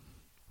lunch.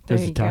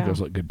 Because the tacos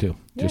look good too.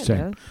 Just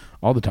saying.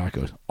 All the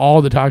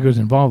tacos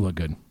involved look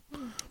good.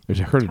 There's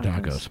a herd of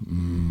tacos.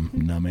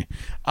 Nummy.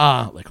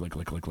 Lick.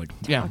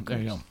 Yeah, there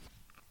you go.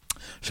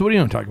 So what are you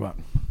going to talk about?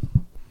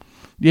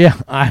 Yeah,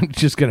 I'm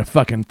just going to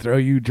fucking throw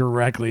you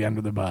directly under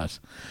the bus.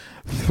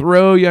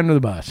 Throw you under the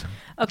bus.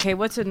 Okay,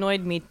 what's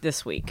annoyed me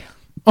this week?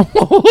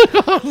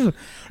 Cole's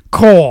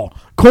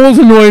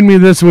annoyed me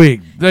this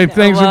week. Thanks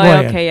for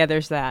playing. Okay, yeah,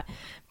 there's that.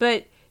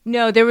 But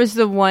no, there was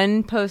the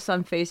one post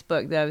on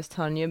Facebook that I was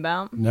telling you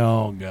about.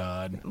 No,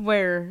 God.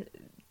 Where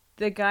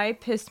the guy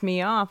pissed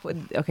me off.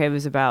 It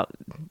was about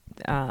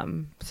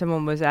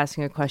someone was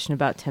asking a question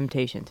about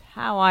Temptations.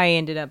 How I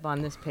ended up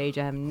on this page,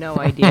 I have no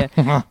idea.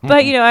 But,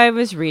 I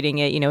was reading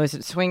it. Is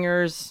it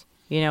swingers,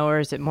 or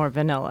is it more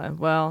vanilla?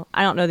 Well,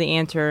 I don't know the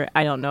answer.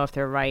 I don't know if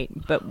they're right.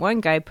 But one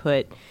guy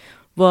put,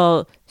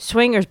 well,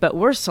 swingers, but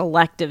we're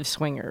selective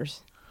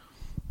swingers.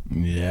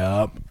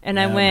 Yep. And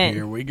I went,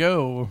 here we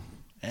go.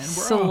 And we're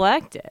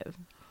selective.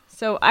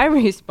 So I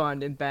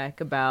responded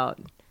back about,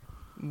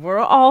 we're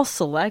all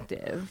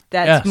selective.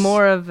 That's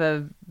more of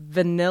a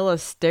vanilla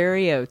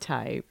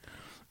stereotype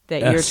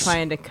that you're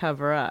trying to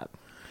cover up.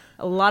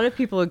 A lot of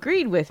people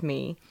agreed with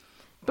me,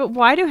 but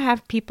why do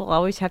people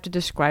always have to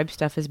describe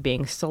stuff as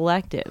being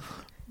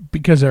selective?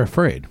 Because they're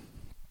afraid.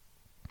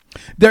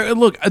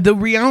 Look, the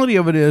reality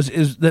of it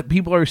is that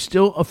people are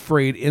still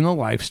afraid in the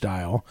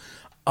lifestyle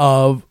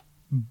of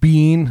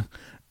being.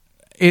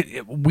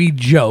 We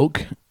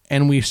joke.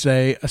 And we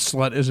say a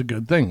slut is a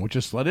good thing, which a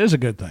slut is a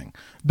good thing.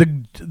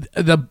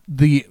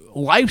 The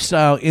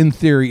lifestyle, in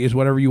theory, is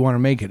whatever you want to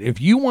make it.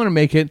 If you want to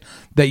make it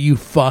that you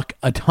fuck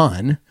a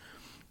ton,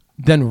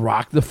 then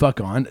rock the fuck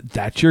on.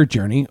 That's your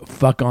journey.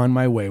 Fuck on,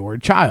 my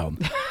wayward child.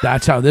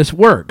 That's how this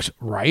works,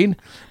 right?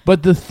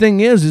 But the thing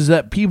is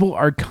that people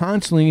are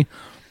constantly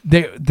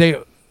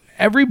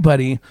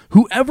everybody,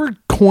 whoever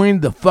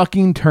coined the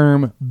fucking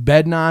term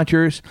bed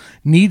notchers,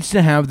 needs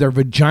to have their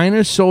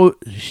vagina sewed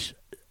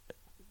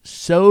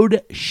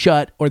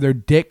shut or their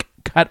dick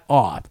cut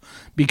off,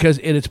 because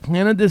it has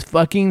planted this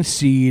fucking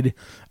seed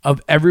of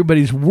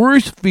everybody's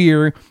worst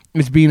fear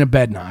is being a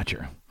bed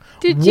notcher.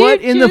 Did you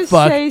just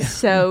say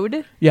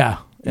sewed? Yeah.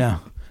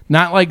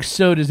 Not like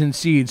sewed as in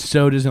seeds,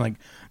 sewed as in like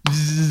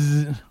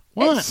zzz.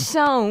 What? It's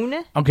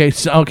sown. Okay,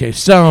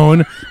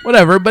 sown.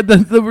 Whatever. But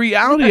the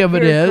reality of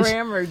it is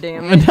grammar,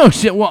 damn it. No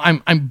shit. Well,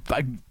 I'm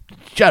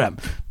shut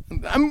up.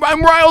 I'm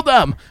riled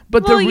up.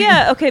 But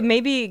okay,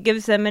 maybe it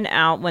gives them an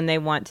out when they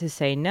want to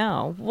say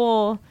no.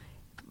 Well,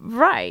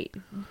 right.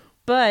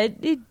 But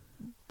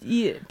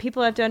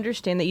people have to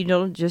understand that you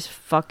don't just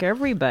fuck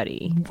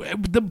everybody.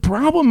 The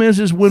problem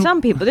is when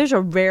some people, there's a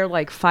rare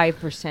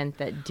 5%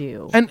 that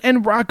do.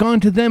 And rock on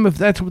to them if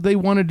that's what they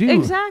want to do.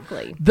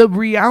 Exactly. The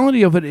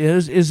reality of it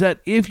is that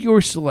if you're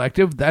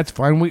selective, that's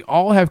fine. We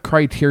all have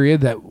criteria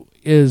that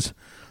is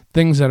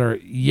things that are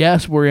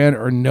yes, we're in,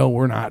 or no,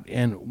 we're not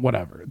in,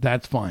 whatever.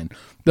 That's fine.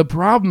 The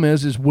problem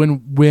is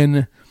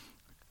when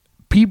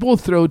people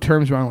throw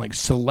terms around like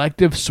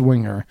selective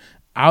swinger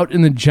out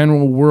in the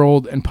general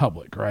world and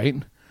public,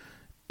 right?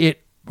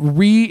 It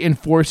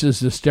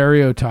reinforces the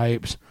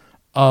stereotypes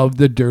of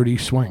the dirty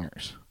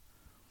swingers,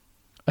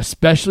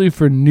 especially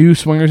for new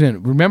swingers.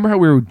 And remember how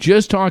we were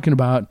just talking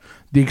about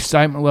the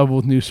excitement level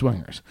with new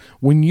swingers.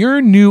 When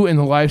you're new in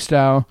the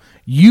lifestyle,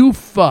 you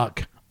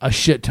fuck a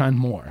shit ton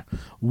more.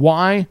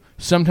 Why?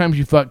 Sometimes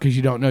you fuck because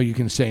you don't know you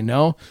can say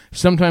no.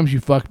 Sometimes you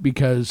fuck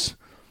because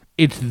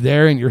it's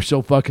there and you're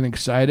so fucking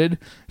excited.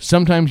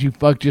 Sometimes you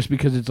fuck just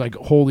because it's like,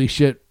 holy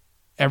shit,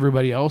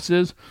 everybody else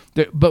is.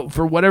 But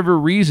for whatever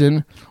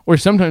reason, or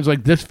sometimes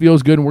like, this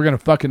feels good and we're going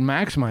to fucking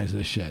maximize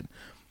this shit.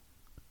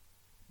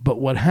 But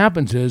what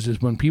happens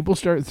is when people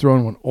start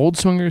throwing, when old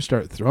swingers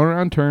start throwing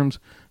around terms,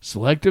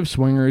 selective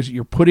swingers,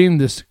 you're putting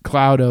this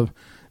cloud of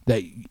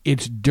that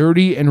it's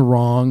dirty and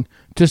wrong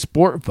to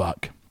sport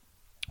fuck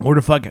or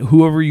to fuck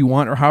whoever you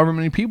want or however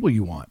many people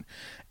you want.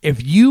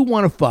 If you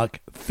want to fuck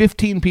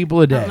 15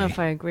 people a day. I don't know if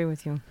I agree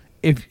with you.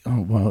 If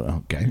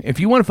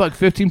you want to fuck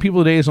 15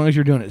 people a day, as long as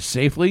you're doing it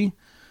safely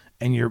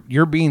and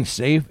you're being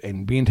safe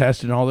and being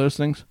tested and all those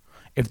things,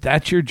 if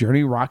that's your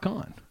journey, rock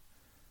on.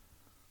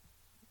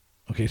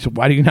 Okay, so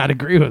why do you not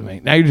agree with me?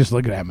 Now you're just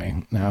looking at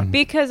me. Now.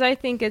 Because I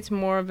think it's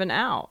more of an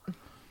out.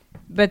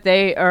 But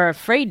they are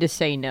afraid to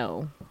say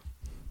no.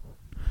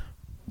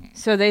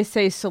 So they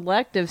say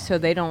selective so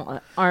they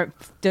don't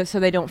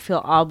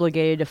feel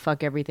obligated to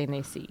fuck everything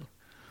they see.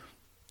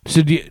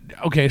 So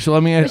so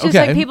let me ask. It's just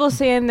like people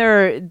saying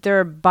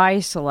they're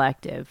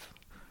bi-selective.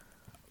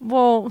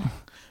 Well,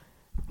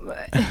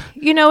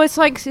 it's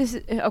like,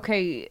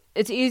 okay,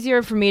 it's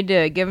easier for me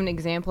to give an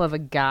example of a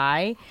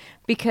guy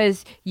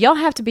because y'all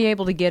have to be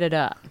able to get it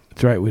up.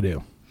 That's right, we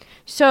do.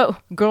 So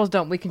girls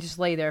don't. We can just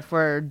lay there if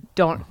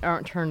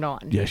aren't turned on.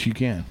 Yes, you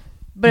can.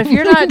 But if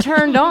you're not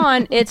turned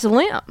on, it's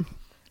limp.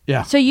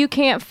 Yeah. So you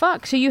can't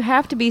fuck. So you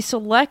have to be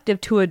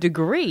selective to a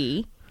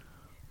degree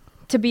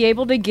to be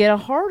able to get a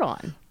hard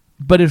on.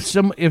 But if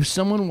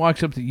someone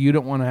walks up that you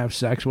don't want to have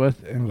sex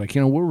with and like,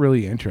 we're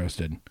really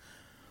interested.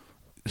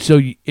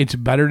 So it's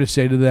better to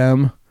say to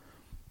them,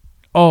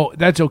 "Oh,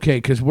 that's okay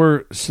because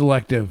we're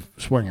selective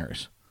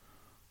swingers."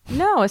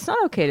 No, it's not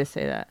okay to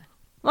say that.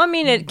 Well, I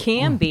mean, it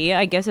can be,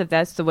 I guess, if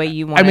that's the way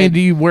you want. I mean, do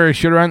you wear a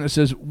shirt around that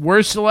says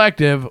 "We're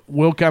selective,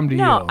 we'll come to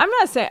you"? No, I'm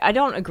not saying I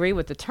don't agree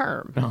with the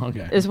term. Oh,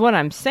 okay, is what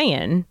I'm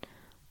saying,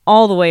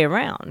 all the way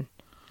around.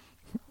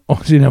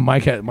 Oh, see, now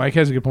Mike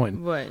has a good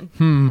point. What?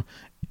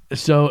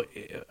 So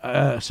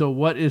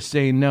what is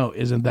saying no?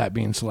 Isn't that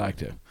being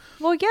selective?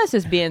 Well, yes,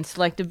 it's being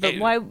selective, but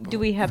why do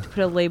we have to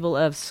put a label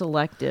of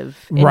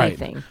selective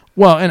anything? Right.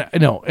 Well,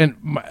 and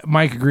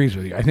Mike agrees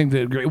with you. I think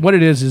that what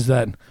it is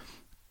that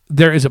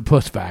there is a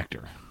puss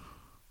factor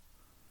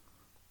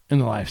in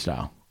the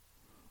lifestyle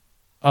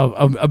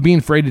of being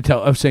afraid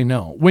to say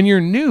no. When you're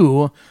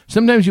new,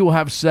 sometimes you will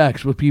have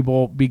sex with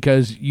people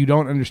because you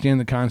don't understand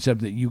the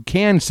concept that you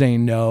can say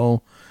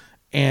no,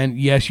 and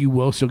yes, you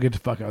will still get to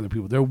fuck other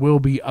people. There will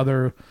be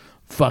other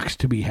fucks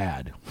to be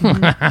had.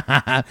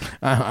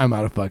 I'm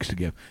out of fucks to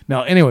give.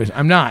 No, anyways,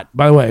 I'm not.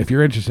 By the way, if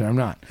you're interested, I'm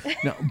not.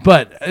 No,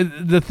 but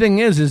the thing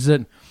is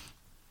that,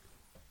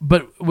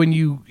 but when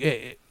you,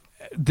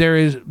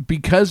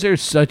 because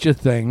there's such a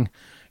thing,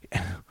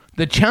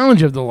 the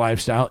challenge of the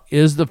lifestyle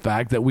is the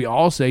fact that we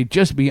all say,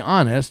 just be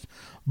honest,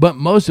 but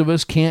most of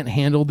us can't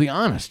handle the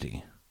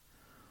honesty.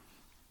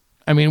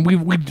 I mean,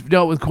 we've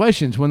dealt with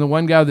questions when the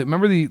one guy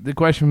remember the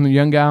question from the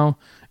young gal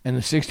and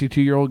the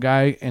 62-year-old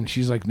guy, and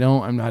she's like,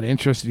 "No, I'm not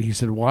interested." He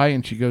said, "Why?"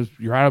 And she goes,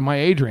 "You're out of my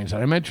age range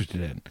that I'm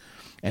interested in."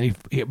 And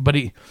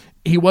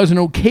he wasn't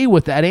okay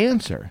with that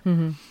answer.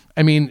 Mm-hmm.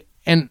 I mean,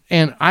 and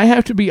I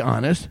have to be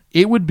honest,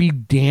 it would be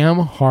damn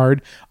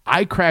hard.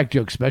 I crack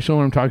jokes, especially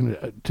when I'm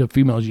talking to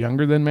females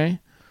younger than me,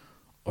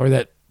 or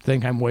that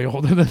think I'm way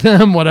older than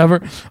them,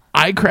 whatever.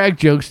 I crack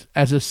jokes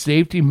as a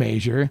safety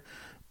measure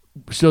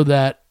so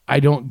that I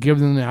don't give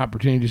them the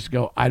opportunity just to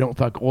go, "I don't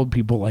fuck old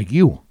people like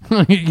you."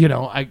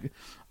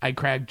 I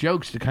crack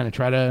jokes to kind of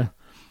try to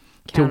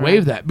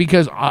waive that,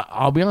 because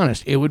I'll be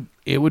honest, it would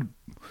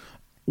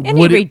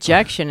any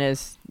rejection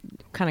is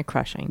kind of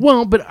crushing.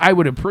 Well, but I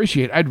would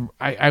appreciate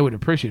I would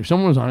appreciate if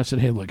someone was honest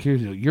and said, "Hey, look,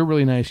 you're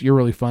really nice, you're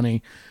really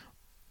funny,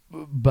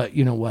 but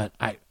you know what,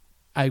 I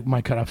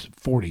my cutoff's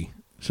 40,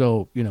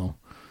 so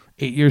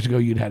 8 years ago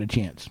you'd had a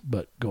chance,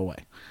 but go away."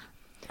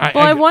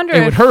 I wonder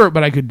it would hurt,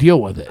 but I could deal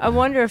with it. I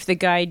wonder if the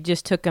guy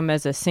just took him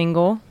as a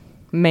single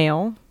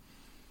male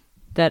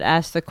that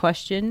asked the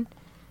question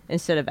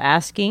instead of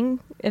asking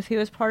if he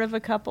was part of a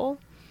couple.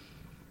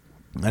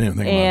 I didn't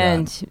think about that.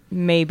 And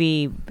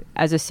maybe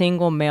as a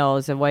single male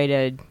is a way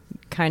to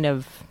kind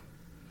of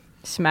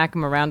smack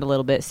him around a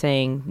little bit,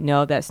 saying,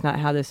 "No, that's not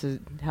how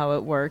how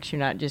it works. You're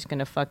not just going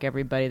to fuck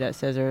everybody that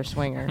says they're a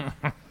swinger."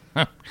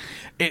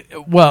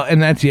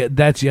 And that's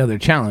the other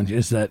challenge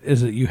is that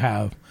you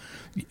have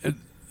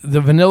the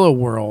vanilla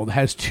world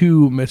has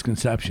two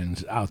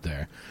misconceptions out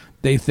there.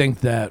 They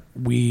think that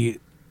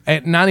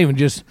not even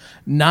just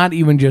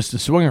the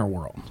swinger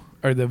world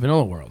or the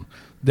vanilla world.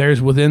 There's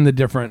within the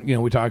different,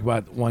 we talk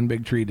about one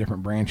big tree,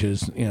 different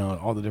branches,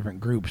 all the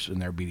different groups in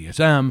their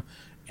BDSM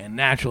and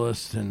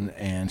naturalists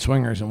and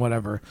swingers and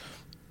whatever.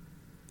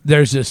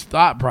 There's this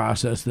thought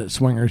process that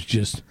swingers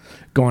just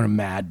go on a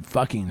mad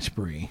fucking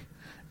spree.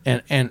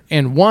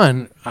 And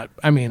one,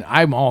 I mean,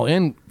 I'm all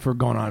in for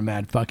going on a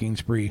mad fucking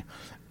spree.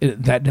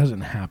 That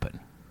doesn't happen.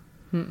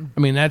 I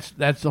mean, that's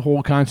the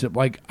whole concept.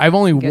 Like, I've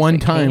only Guess one we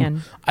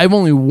time,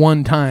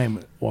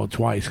 can. well,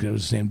 twice because it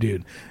was the same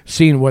dude,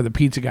 seen where the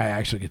pizza guy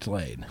actually gets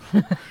laid.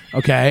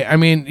 Okay, I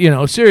mean,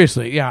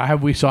 seriously, yeah.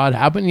 Have we saw it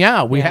happen?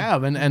 Yeah, we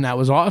have, and that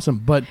was awesome.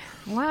 But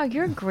Wow,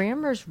 your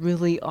grammar's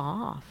really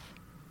off.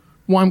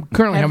 well, I'm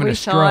currently Have having we a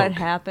saw it stroke.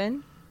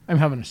 happen? I'm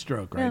having a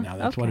stroke right Yeah, now.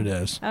 That's okay. what it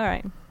is. All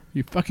right.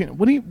 You fucking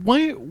what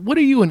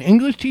are you, an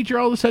English teacher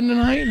all of a sudden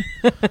tonight?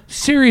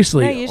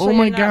 Seriously. No, usually Oh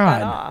my you're not that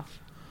god. off.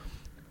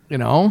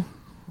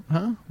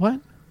 Huh? What?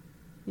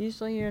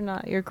 Usually you're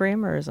not. Your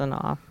grammar isn't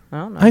off. I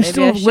don't know. I Maybe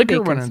still have should be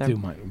liquor running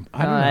concerned. through my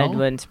I don't It know.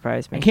 wouldn't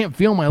surprise me. I can't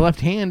feel my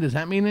left hand. Does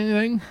that mean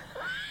anything?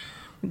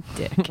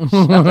 Dick.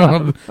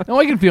 No,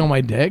 I can feel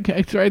my dick.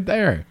 It's right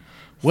there.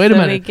 Wait a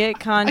So we minute. get I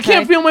contact.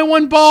 can't feel my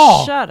one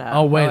ball. Shut up.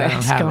 Oh wait, Oh, I don't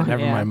it's have it. gone,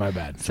 Never yeah. mind. My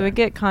bad. So we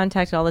get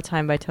contacted all the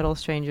time by total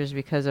strangers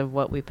because of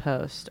what we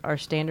post. Our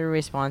standard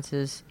response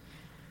is,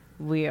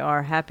 we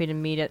are happy to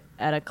meet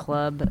at a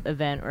club,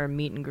 event, or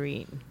meet and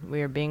greet.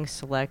 We are being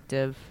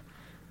selective.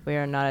 We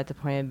are not at the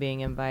point of being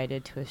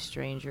invited to a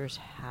stranger's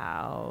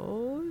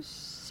house.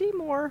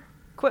 Seymour,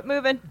 quit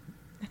moving.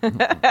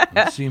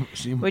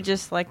 See, We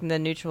just like the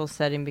neutral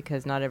setting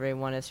because not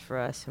everyone is for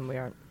us, and we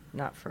are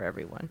not for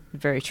everyone.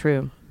 Very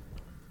true.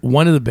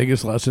 one of the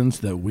biggest lessons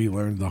that we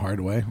learned the hard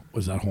way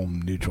was that whole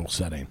neutral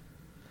setting.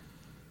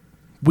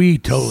 We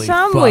totally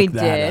Some fucked we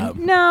that did. up.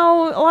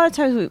 No, a lot of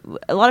times,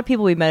 a lot of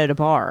people we met at a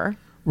bar.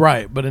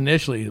 Right, but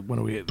initially, a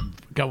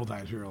couple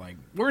times we were like,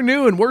 "We're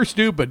new and we're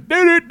stupid."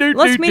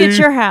 Let's meet at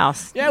your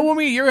house. Yeah, we'll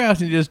meet at your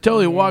house and just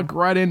totally walk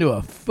right into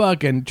a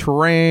fucking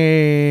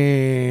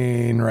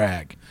train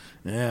wreck.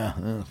 Yeah,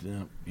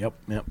 yep.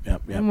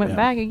 And went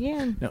back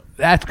again. No,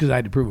 that's because I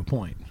had to prove a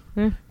point.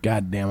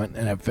 God damn it,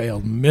 and I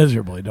failed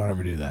miserably. Don't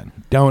ever do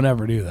that. Don't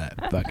ever do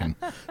that. Fucking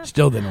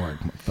still didn't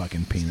work. My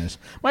fucking penis.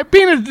 My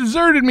penis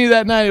deserted me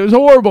that night. It was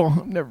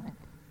horrible. Never.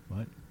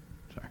 What?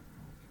 Sorry.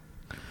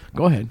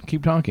 Go ahead.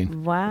 Keep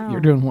talking. Wow.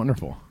 You're doing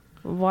wonderful.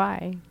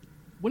 Why?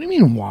 What do you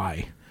mean,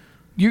 why?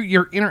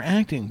 You're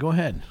interacting. Go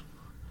ahead.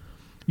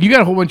 You got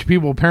a whole bunch of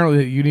people apparently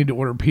that you need to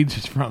order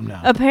pizzas from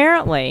now.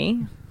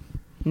 Apparently,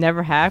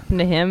 never happened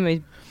to him.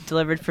 He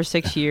delivered for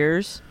 6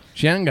 years.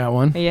 Shannon got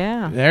one.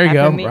 Yeah. There you go.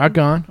 Happened to me Rock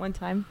on. One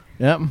time.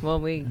 Yep. Well,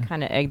 we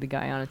kind of egged the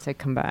guy on and said,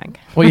 "Come back."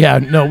 Well, yeah.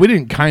 No, we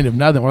didn't kind of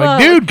nothing. We're like,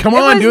 Well, dude, come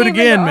on, do it wasn't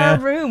again, even man.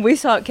 Our room. We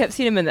kept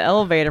seeing him in the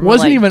elevator. It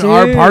wasn't even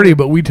our "Dude, party,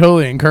 but we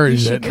totally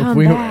encouraged you it. should come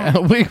we, back.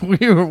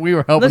 we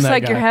were helping Looks that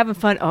like guy. you're having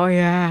fun. Oh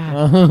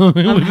yeah,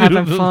 I'm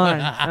having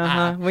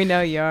fun. We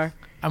know you are.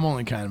 I'm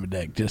only kind of a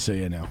dick, just so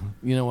you know.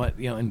 You know what?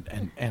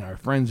 And our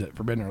friends at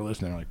Forbidden are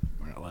listening. Are like,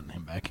 we're not letting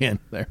him back in.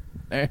 There.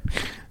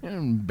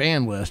 And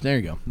band list. There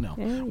you go. No,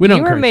 we don't.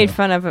 You were curse made though.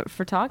 fun of it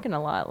for talking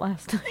a lot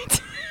last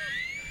night.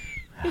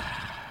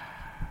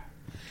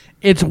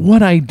 It's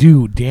what I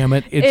do. Damn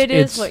it! It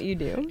is what you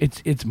do.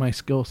 It's my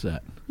skill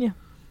set. Yeah.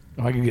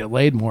 If I could get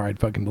laid more, I'd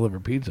fucking deliver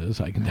pizzas.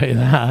 I can tell you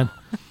that.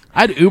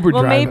 I'd Uber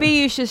Well, drive. maybe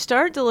you should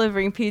start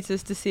delivering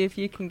pizzas to see if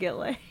you can get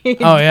laid.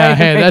 Oh yeah, by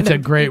hey, that's a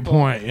random great people.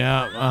 point.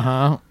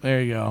 Yeah,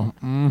 There you go.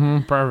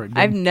 Perfect.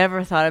 I've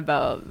never thought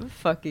about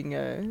fucking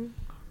a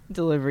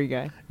delivery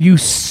guy. You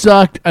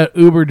sucked a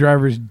Uber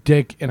driver's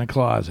dick in a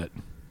closet.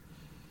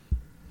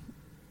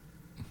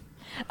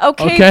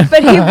 Okay,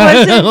 but he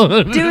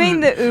wasn't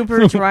doing the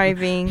Uber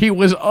driving. He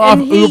was off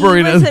and he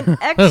Ubering was it. an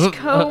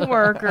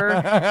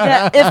ex-coworker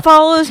that it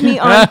follows me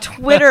on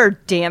Twitter,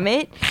 damn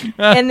it.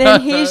 And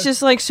then he's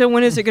just like, so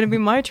when is it going to be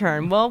my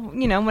turn? Well,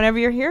 whenever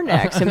you're here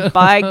next. And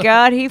by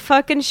God, he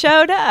fucking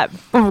showed up.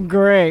 Oh,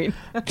 great.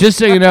 Just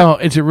so you know,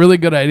 it's a really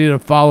good idea to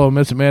follow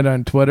Miss Amanda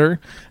on Twitter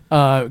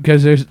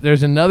because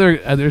there's another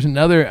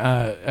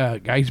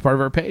guy. He's part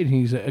of our page.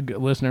 He's a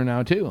good listener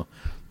now too.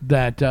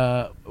 That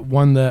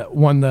won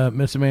the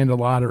Miss Amanda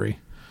lottery,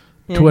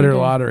 Yeah, Twitter he did.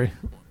 lottery.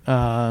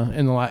 Was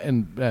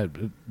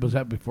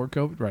that before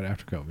COVID? Right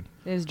after COVID?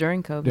 It was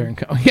during COVID. During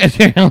COVID? Yes.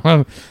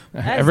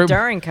 That's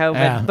during COVID.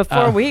 Yeah,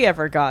 Before we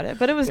ever got it.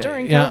 But it was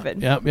during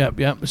COVID.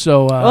 Yep.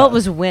 So Well, it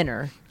was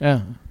winter.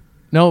 yeah.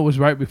 No, it was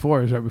right before.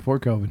 It was right before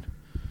COVID.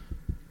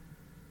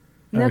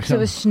 No, Or because it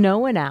was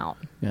snowing out.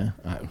 Yeah.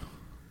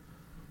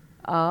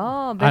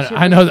 Oh, but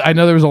I know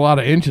there was a lot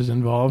of inches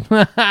involved.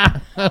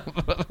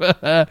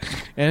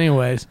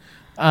 Anyways,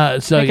 so I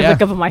could yeah,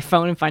 look up on my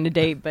phone and find a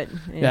date, but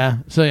yeah.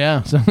 So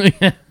I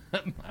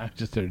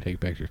just started to take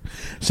pictures.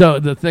 So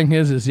the thing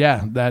is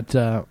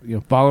that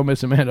follow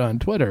Miss Amanda on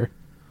Twitter.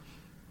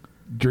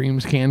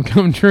 Dreams can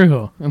come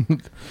true.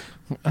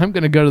 I'm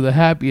gonna go to the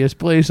happiest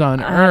place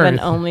on I have an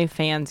earth.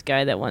 OnlyFans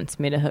guy that wants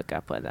me to hook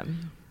up with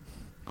him.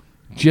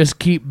 Just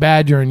keep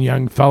badgering,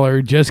 young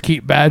feller. Just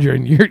keep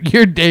badgering.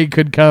 Your day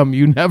could come.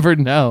 You never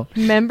know.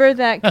 Remember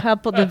that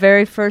couple,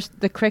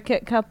 the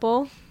cricket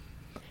couple?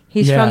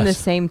 He's from the Yes.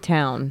 same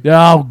town.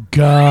 Oh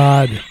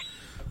God.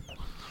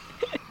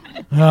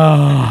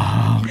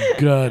 Oh,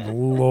 good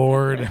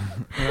Lord.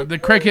 The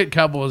cricket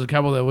couple is a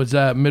couple that was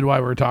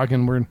midwife we were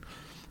talking where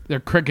their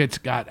crickets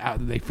got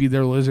out. They feed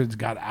their lizards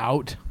got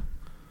out.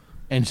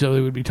 And so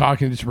they would be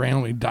talking, just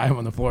randomly dive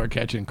on the floor,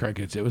 catching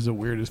crickets. It was the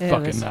weirdest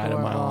fucking night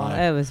of my life.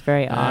 It was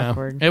very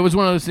awkward. It was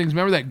one of those things.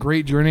 Remember that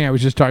great journey I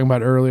was just talking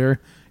about earlier?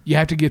 You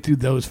have to get through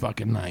those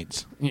fucking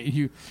nights.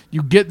 You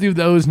get through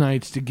those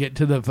nights to get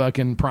to the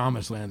fucking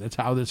promised land. That's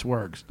how this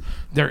works.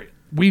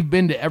 We've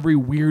been to every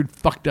weird,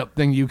 fucked up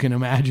thing you can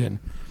imagine.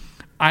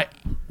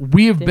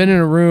 We have been in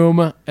a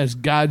room, as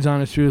God's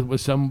honest truth, with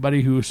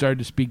somebody who started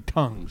to speak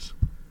tongues.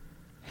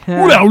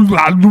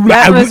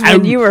 That was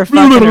when you were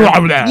fucking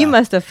her. You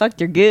must have fucked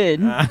her good.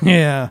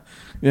 Yeah.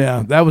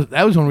 That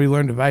was when we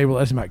learned a valuable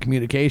lesson about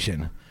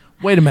communication.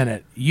 Wait a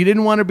minute. You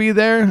didn't want to be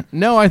there?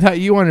 No, I thought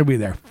you wanted to be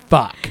there.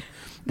 Fuck.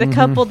 The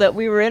couple that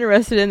we were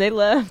interested in, they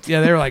left.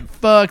 Yeah, they were like,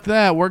 fuck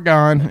that. We're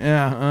gone.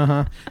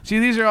 Yeah, See,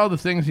 these are all the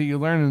things that you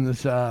learn in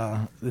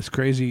this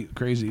crazy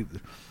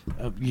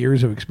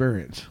years of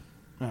experience.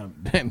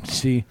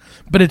 See,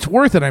 but it's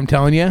worth it, I'm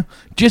telling you.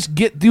 Just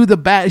get through the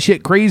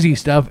batshit crazy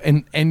stuff,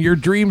 and your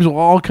dreams will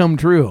all come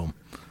true.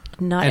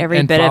 Not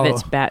every bit of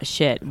it's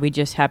batshit. We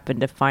just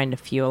happened to find a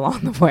few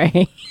along the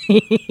way.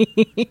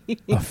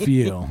 A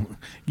few.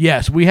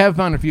 Yes, we have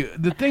found a few.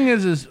 The thing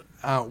is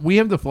we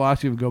have the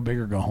philosophy of go big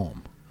or go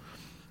home.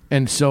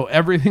 And so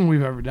everything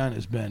we've ever done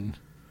has been,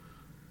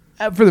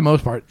 for the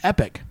most part,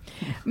 epic.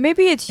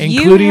 Maybe it's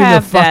including you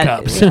have the fuck that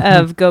ups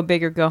of go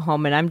big or go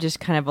home, and I'm just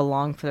kind of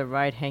along for the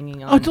ride,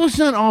 hanging on. Oh, let's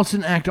not all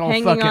act all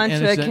hanging fucking on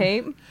innocent. to a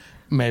cape.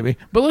 Maybe,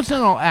 but let's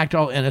not all act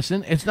all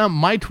innocent. It's not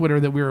my Twitter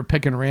that we were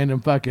picking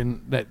random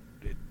fucking that.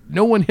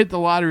 No one hit the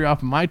lottery off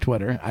of my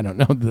Twitter. I don't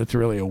know if that's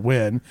really a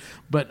win,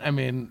 but I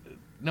mean,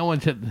 no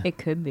one's hit. It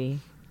could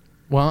be.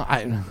 Well,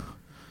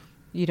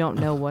 you don't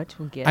know what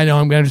we'll get. I know.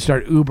 I'm going to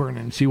start Ubering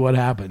and see what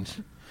happens.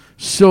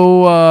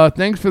 So,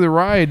 thanks for the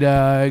ride.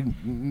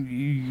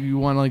 You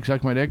want to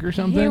suck my dick or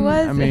something? He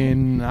was. I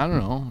mean, I don't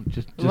know.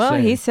 Just well,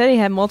 saying. He said he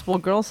had multiple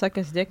girls suck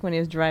his dick when he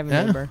was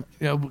driving Uber.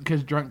 Yeah,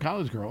 because drunk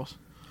college girls.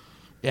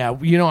 Yeah,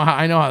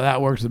 I know how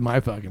that works with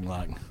my fucking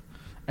luck.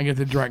 I get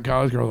the drunk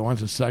college girl that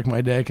wants to suck my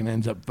dick and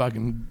ends up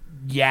fucking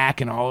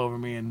yakking all over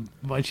me, and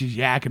when she's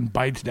yakking,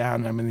 bites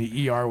down, and I'm in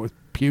the ER with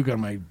puke on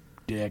my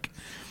dick.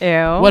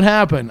 Ew. What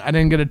happened? I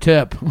didn't get a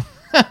tip.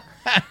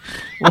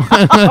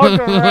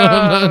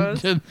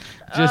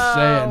 just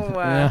saying.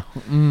 Wow.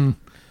 Yeah.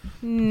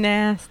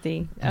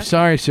 Nasty. Okay. I'm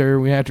sorry, sir.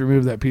 We have to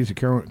remove that piece of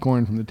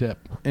corn from the tip.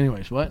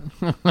 Anyways, what?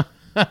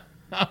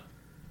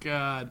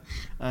 God,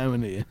 I'm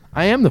an idiot.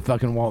 I am the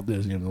fucking Walt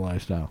Disney of the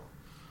lifestyle.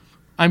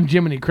 I'm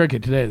Jiminy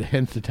Cricket today,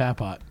 hence the tap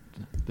hot.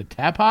 The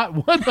tap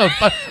hot? What the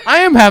fuck? I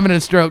am having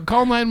a stroke.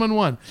 Call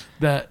 911.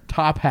 The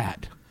top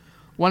hat.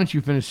 Why don't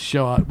you finish the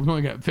show out? We've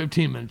only got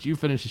 15 minutes. You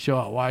finish the show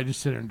out. Why? Just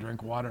sit there and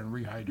drink water and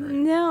rehydrate.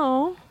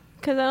 No,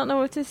 because I don't know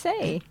what to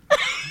say.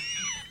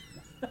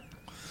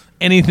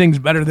 Anything's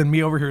better than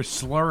me over here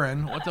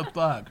slurring. What the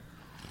fuck?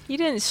 You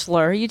didn't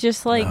slur. You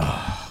just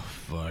Oh,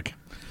 fuck.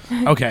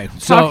 Okay.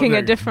 So talking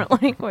a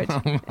different language.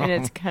 And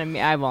it's kind of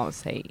me. I won't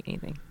say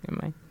anything. Am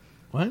I?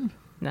 What?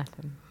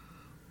 Nothing.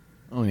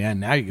 Oh, yeah.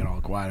 Now you get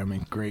all quiet. I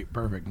mean, great.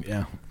 Perfect.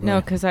 Yeah. No,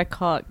 because I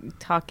call it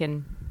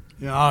talking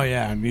oh,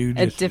 yeah. You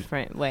just, a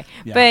different way.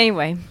 Yeah. But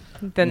anyway,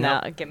 then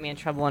that'll get me in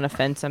trouble and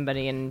offend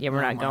somebody, and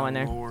we're not going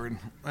there. Lord.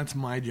 That's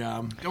my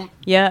job. Don't.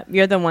 Yeah,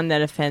 you're the one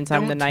that offends.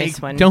 I'm the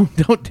nice one. Don't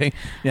take.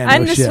 Yeah,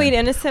 I'm no the shit. sweet,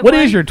 innocent What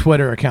one. is your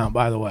Twitter account,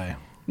 by the way?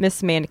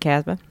 Miss Amanda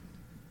Casba.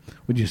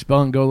 Would you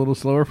spell and go a little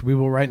slower for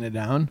people writing it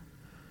down?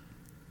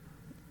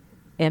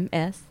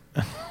 MS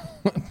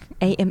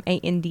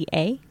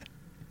AMANDA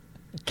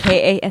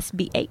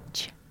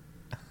KASBH.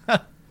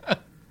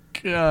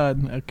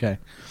 God. Okay.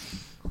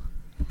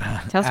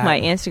 That's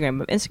my Instagram,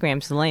 but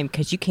Instagram's lame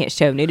because you can't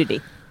show nudity.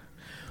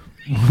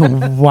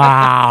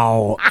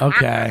 Wow.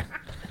 Okay.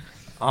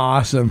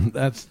 Awesome.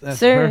 That's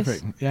Serious.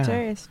 perfect. Yeah.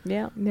 Serious.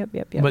 Yep.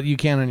 But you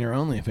can on your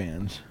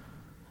OnlyFans.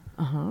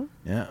 Uh-huh.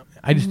 Yeah.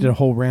 I just did a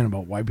whole rant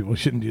about why people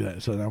shouldn't do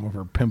that. So now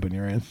we're pimping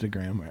your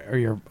Instagram or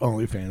your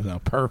OnlyFans now.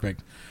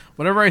 Perfect.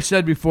 Whatever I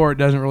said before, it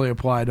doesn't really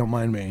apply. Don't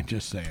mind me.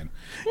 Just saying.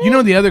 You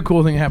know the other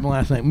cool thing that happened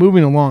last night?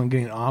 Moving along,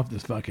 getting off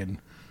this fucking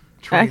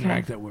train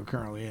wreck that we're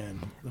currently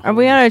in. Are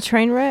we on a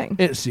train wreck?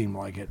 It seemed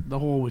like it. The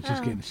hole was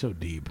just getting so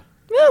deep.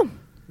 No.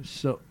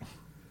 So,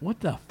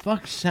 what the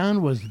fuck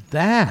sound was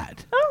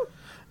that? Oh.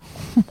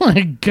 Oh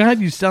my God,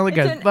 you sound like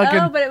a fucking...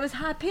 Oh, but it was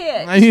high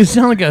pitched. You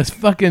sound like a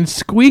fucking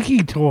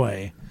squeaky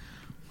toy.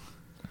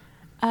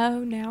 Oh,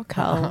 now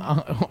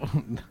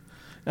Cole.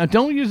 Now,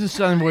 don't use the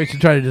southern voice to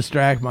try to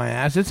distract my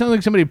ass. It sounds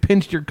like somebody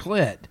pinched your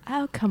clit.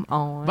 Oh, come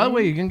on. By the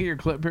way, you gonna get your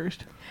clit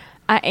pierced?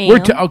 I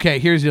am. Okay,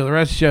 here's the deal. The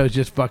rest of the show is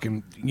just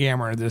fucking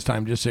yammering this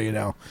time, just so you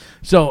know.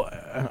 So,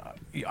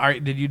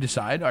 did you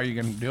decide? Are you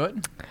gonna do it?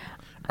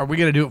 Are we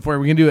gonna do it for you? Are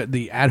we gonna do it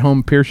the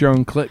at-home pierce your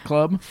own clit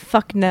club?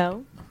 Fuck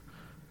no.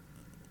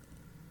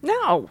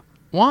 No.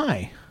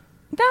 Why?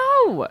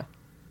 No.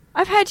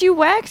 I've had you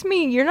wax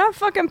me. You're not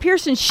fucking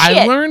piercing shit.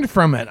 I learned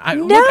from it. No.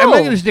 Look, I'm not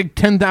going to stick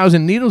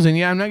 10,000 needles in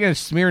you. I'm not going to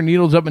smear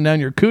needles up and down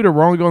your cooter.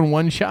 We're only going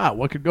one shot.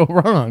 What could go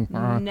wrong?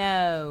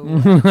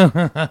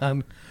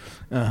 No.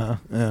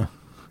 Yeah.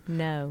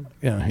 No.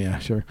 Yeah,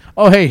 sure.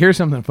 Oh, hey, here's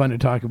something fun to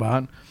talk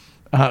about.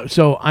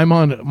 So I'm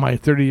on my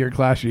 30-year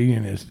class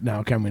reunion is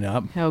now coming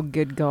up, Oh,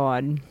 good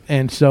God.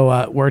 and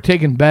so we're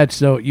taking bets.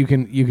 So you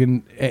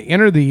can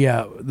enter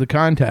the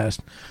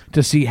contest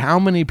to see how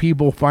many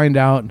people find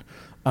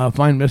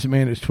Miss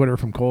Amanda's Twitter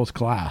from Cole's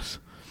class.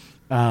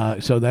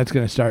 So that's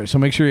going to start. So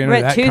make sure you enter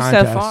We're at that 2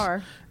 contest. so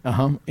far.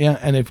 Yeah,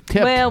 and if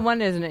tipped, Well,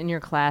 one isn't in your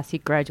class. He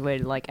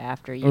graduated like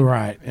after you.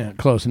 right, yeah,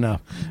 close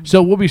enough.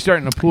 So we'll be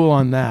starting a pool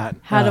on that.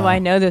 How do I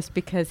know this?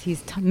 Because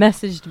he's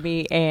messaged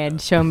me and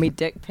shown me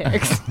dick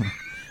pics.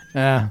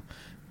 And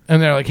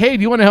they're like, "Hey,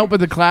 do you want to help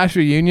with the class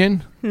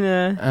reunion?"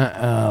 Nah.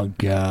 Oh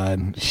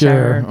God,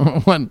 sure.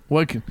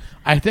 What?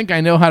 I think I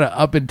know how to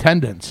up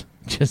attendance.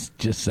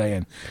 Just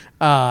saying.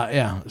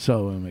 Yeah.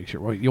 So make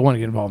sure you want to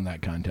get involved in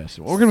that contest.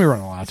 We're going to be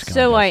running lots of contests.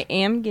 So I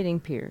am getting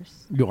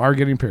pierced. You are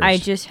getting pierced. I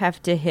just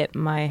have to hit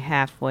my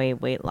halfway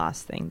weight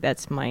loss thing.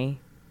 That's my.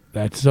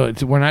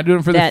 We're not doing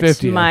it for the 50th.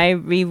 That's my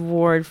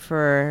reward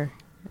for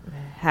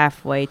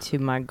halfway to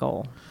my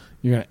goal.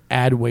 You're going to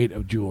add weight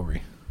of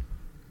jewelry.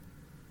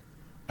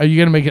 Are you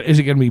going to make it? Is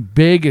it going to be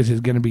big? Is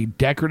it going to be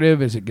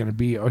decorative? Is it going to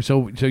be? Or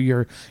so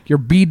you're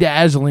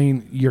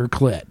bedazzling your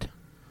clit.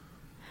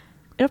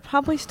 It'll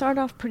probably start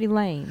off pretty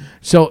lame.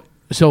 So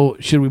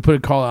should we put a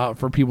call out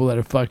for people that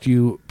have fucked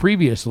you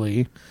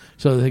previously,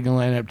 so that they can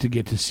line up to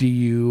get to see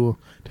you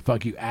to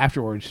fuck you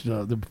afterwards?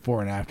 The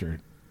before and after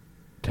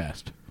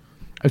test.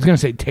 I was going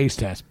to say taste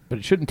test, but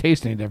it shouldn't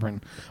taste any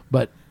different.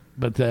 But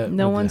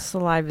No one's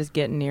saliva is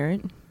getting near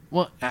it.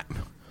 Well,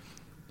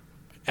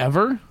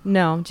 ever?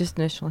 No, just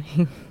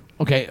initially.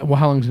 Okay, well,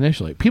 how long's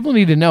initially? People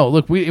need to know.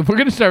 Look, if we're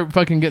going to start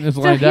fucking getting this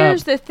lined up.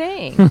 Here's the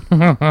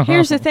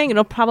thing.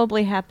 It'll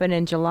probably happen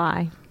in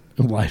July.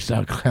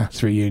 Lifestyle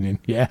class reunion.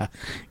 Yeah,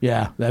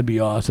 that'd be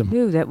awesome.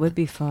 Ooh, that would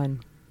be fun.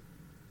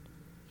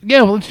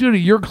 Yeah, well, let's do it at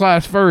your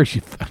class first.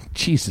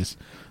 Jesus.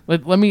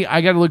 Let me,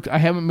 I got to look. I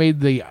haven't made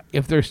the,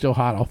 if they're still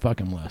hot, I'll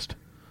fucking list.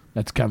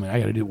 That's coming. I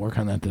got to do work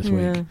on that this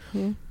week.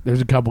 Yeah. There's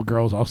a couple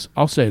girls.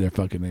 I'll say their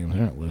fucking names.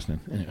 They're not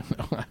listening. Anyway,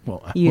 I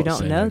You won't don't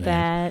say know their names.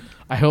 that.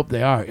 I hope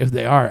they are. If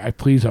they are, I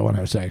want to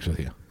have sex with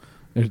you.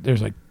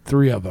 There's like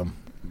 3 of them.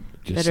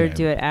 Just Better saying.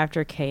 do it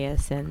after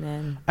KSN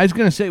then. I was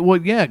gonna say, well,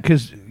 yeah,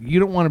 because you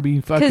don't want to be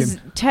fucking. Because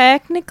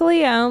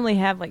technically, I only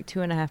have like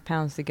 2.5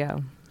 pounds to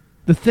go.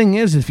 The thing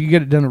is, if you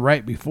get it done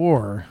right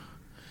before,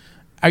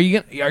 are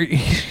you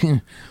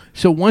gonna?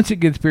 So once it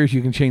gets pierced,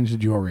 you can change the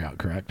jewelry out,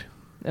 correct?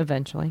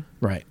 Eventually.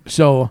 Right.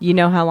 So you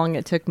know how long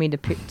it took me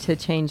to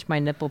change my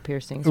nipple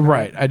piercings.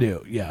 Right, I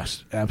do.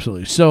 Yes,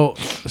 absolutely. So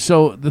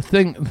the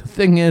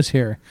thing is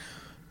here,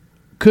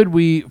 could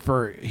we,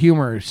 for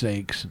humor's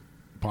sakes,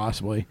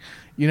 possibly,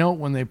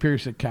 when they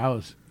pierce a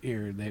cow's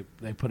ear,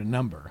 they put a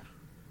number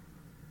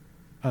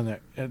on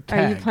their tag.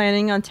 Are you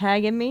planning on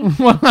tagging me?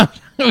 Well, I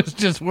was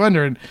just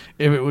wondering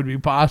if it would be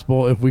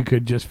possible if we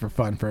could, just for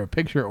fun, for a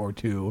picture or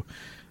two,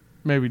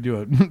 maybe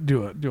do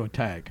a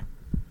tag.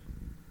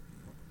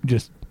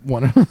 Just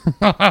one.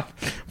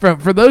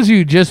 For those of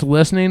you just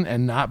listening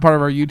and not part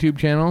of our YouTube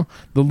channel,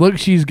 the look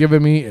she's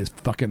giving me is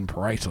fucking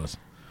priceless.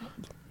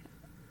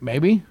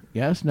 Maybe?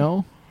 Yes?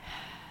 No?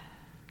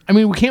 I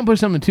mean, we can't put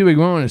something too big.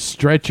 We don't want to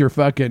stretch your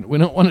fucking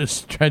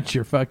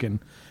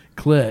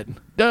clit.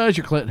 Does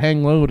your clit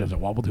hang low? Does it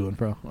wobble to and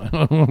fro?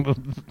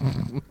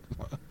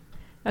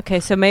 Okay,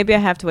 so maybe I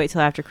have to wait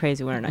till after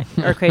Crazy Winter Night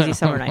or Crazy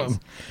Summer Nights.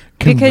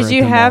 Because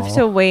you have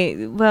to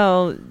wait.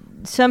 Well,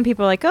 some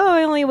people are like, oh,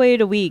 I only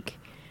waited a week.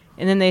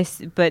 And then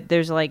but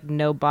there's like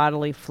no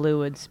bodily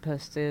fluid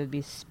supposed to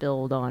be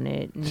spilled on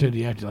it. So do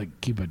you have to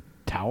like keep a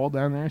towel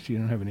down there so you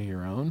don't have any of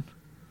your own?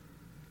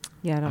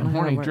 Yeah, I don't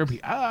know how it works.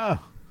 Drippy.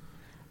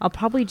 I'll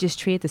probably just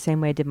treat it the same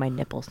way I did my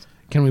nipples.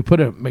 Can we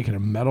make it a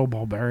metal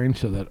ball bearing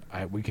so that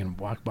we can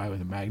walk by with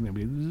a magnet and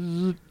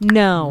be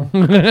No,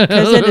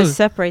 because to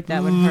separate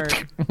that would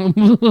hurt.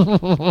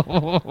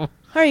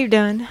 Are you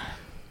done?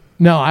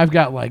 No, I've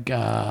got like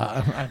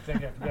I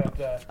think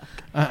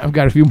I've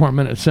got a few more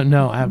minutes. So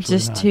no, absolutely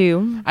just not.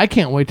 2. I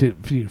can't wait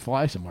for you to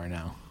fly somewhere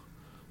now.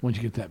 Once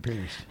you get that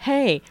pierced.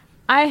 Hey,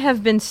 I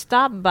have been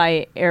stopped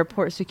by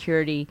airport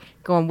security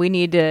going, we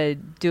need to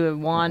do a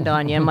wand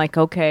on you. I'm like,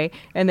 okay.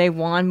 And they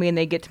wand me and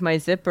they get to my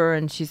zipper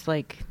and she's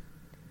like,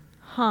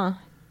 huh,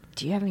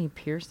 do you have any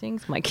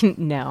piercings? I'm like,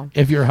 no.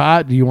 If you're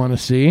hot, do you want to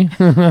see?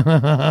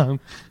 I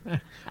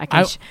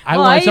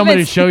want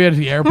somebody to show you at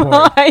the airport.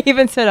 Well, I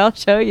even said, I'll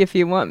show you if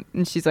you want.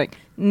 And she's like,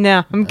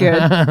 no, I'm good.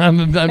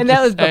 And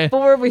that was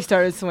before we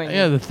started swinging.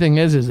 Yeah, the thing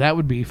is that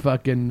would be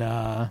fucking,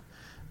 that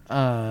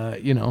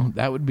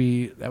would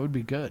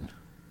be good.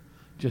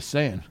 Just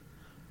saying.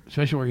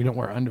 Especially where you don't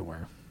wear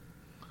underwear.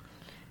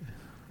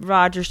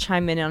 Roger's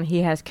chiming in on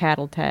he has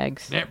cattle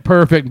tags. Yeah,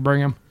 perfect. Bring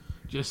him.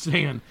 Just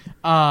saying.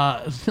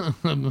 Some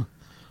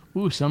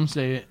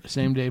say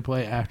same day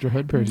play after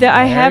hood piercing.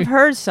 I have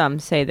heard some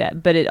say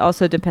that, but it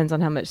also depends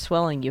on how much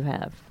swelling you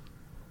have.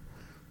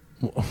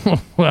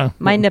 Well,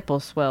 my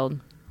nipples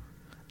swelled.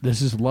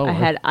 This is lower. I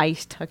had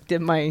ice tucked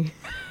in my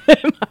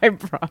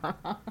bra.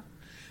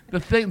 The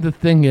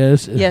thing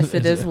is yes,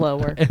 it is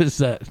lower. Is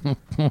that?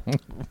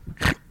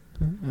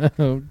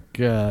 Oh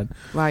God!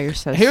 Wow, you're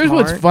so. Here's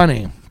smart. what's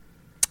funny.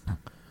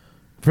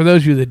 for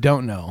those of you that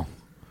don't know,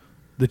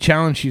 the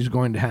challenge she's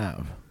going to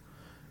have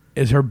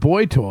is her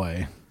boy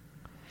toy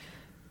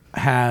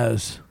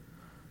has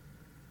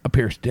a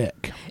pierced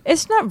dick.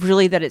 It's not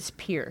really that it's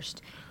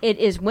pierced. It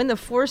is when the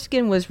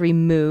foreskin was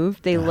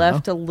removed, they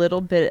left a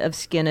little bit of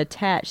skin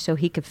attached so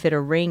he could fit a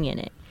ring in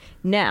it.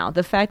 Now,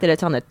 the fact that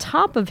it's on the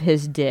top of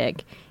his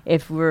dick,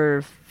 if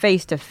we're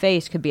face to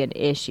face, could be an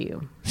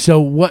issue. So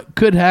what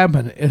could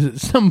happen is at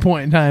some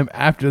point in time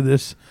after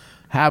this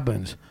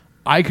happens,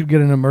 I could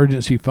get an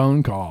emergency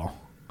phone call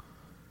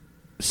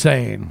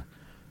saying,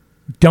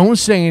 don't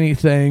say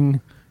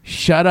anything.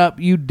 Shut up,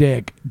 you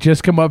dick.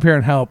 Just come up here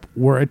and help.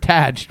 We're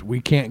attached. We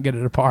can't get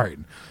it apart.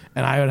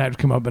 And I would have to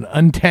come up and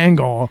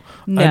untangle.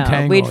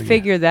 We'd you.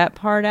 figure that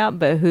part out,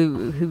 but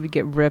who would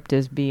get ripped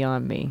is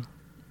beyond me.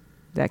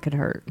 That could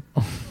hurt.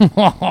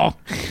 I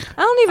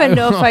don't even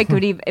know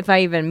if I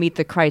even meet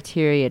the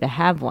criteria to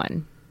have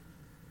one.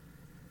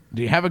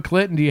 Do you have a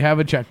clit and do you have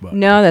a checkbook?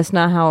 No, that's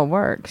not how it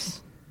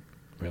works.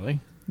 Really?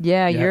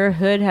 Yeah, your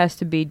hood has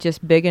to be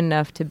just big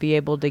enough to be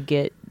able to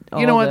get.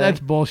 You know what?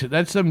 That's bullshit.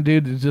 That's some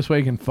dude that's this way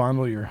he can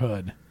fondle your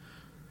hood.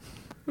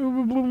 I'll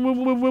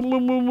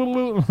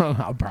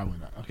probably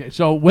not. Okay,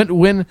 so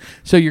when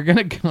so you're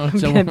gonna go.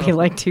 It's gonna be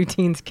like two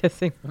teens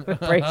kissing with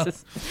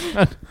braces.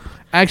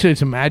 Actually,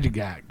 it's a magic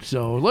act.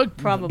 So look,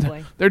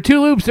 probably they're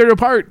two loops. They're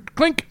apart.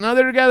 Clink. Now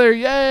they're together.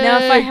 Yay! Now,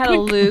 if I had clink.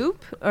 a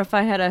loop, or if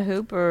I had a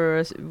hoop,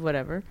 or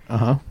whatever,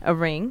 a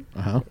ring,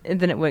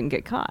 then it wouldn't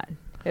get caught.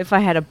 If I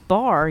had a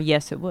bar,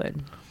 yes, it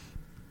would,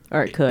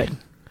 or it could.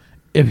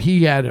 If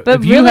he had, but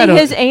really,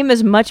 his aim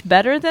is much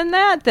better than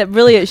that. That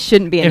really, it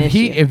shouldn't be an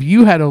issue. If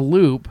you had a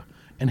loop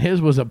and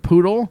his was a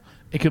poodle,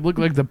 it could look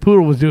like the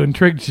poodle was doing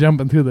tricks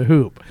jumping through the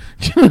hoop.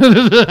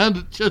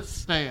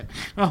 Just saying.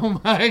 Oh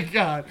my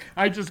God!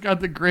 I just got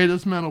the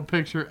greatest mental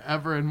picture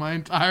ever in my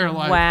entire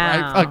life. Wow!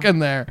 Right fucking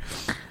there.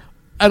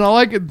 And all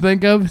I could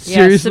think of,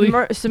 seriously,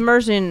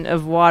 submersion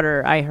of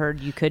water. I heard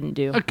you couldn't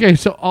do. Okay,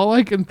 so all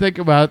I can think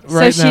about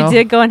right now. So she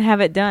did go and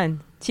have it done.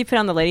 She put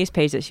on the ladies'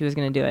 page that she was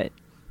going to do it.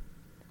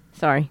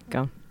 Sorry,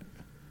 go.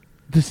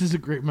 This is a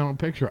great mental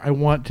picture. I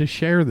want to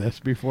share this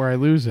before I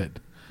lose it.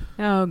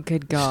 Oh,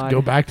 good God! Just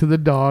go back to the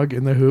dog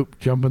in the hoop,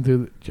 jumping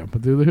through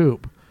the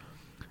hoop.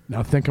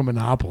 Now think of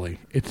Monopoly.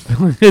 It's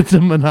a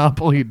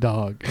Monopoly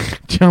dog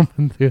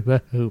jumping through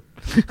the hoop.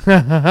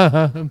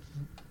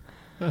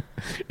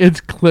 It's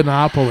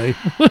Clinopoly.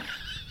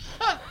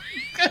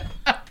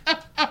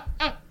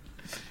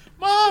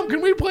 Mom,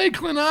 can we play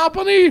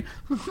Clinopoly?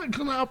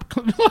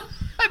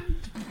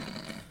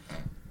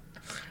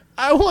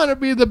 I want to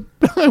be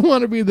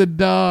the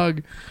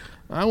dog.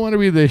 I want to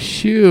be the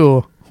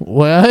shoe.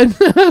 What?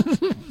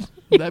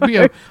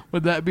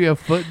 Would that be a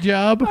foot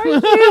job? Are you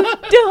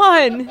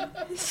done?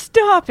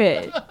 Stop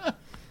it.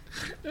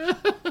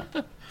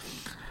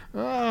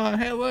 Oh,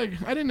 hey, look.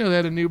 I didn't know they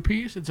had a new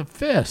piece. It's a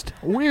fist.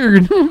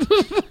 Weird.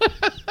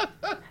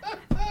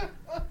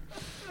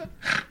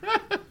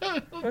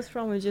 What's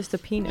wrong with just a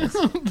penis?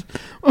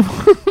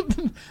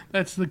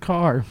 That's the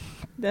car.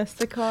 That's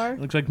the car?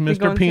 Looks like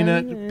Mr.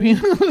 Peanut.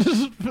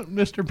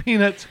 Mr.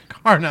 Peanut's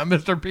car, not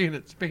Mr.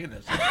 Peanut's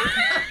penis.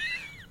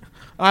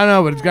 I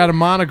know, but it's got a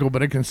monocle,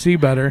 but it can see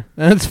better.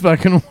 That's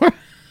fucking weird.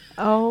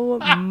 Oh,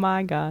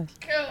 my gosh.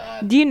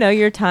 God. Do you know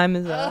your time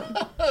is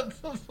up?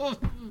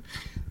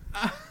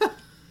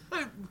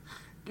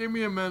 Give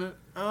me a minute.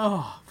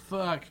 Oh,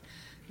 fuck.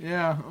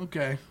 Yeah,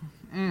 okay.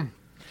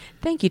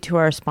 Thank you to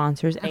our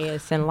sponsors,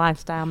 ASN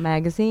Lifestyle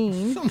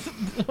Magazine.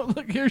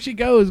 Look, here she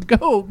goes.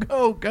 Go,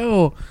 go,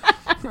 go.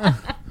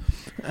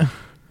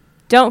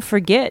 Don't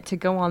forget to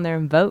go on there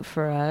and vote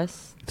for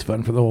us. It's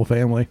fun for the whole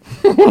family.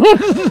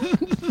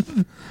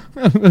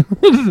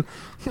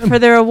 For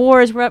their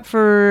awards, we're up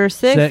for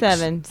six.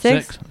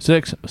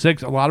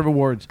 A lot of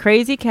awards.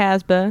 Crazy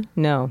Casbah.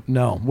 No.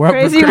 We're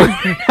Crazy up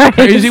for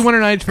Crazy Winter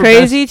Nights for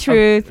Crazy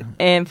Truth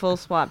and Full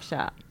Swap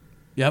Shop.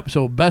 Yep.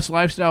 So best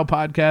lifestyle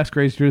podcast,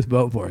 Crazy Truth,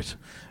 vote for us.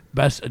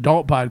 Best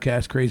adult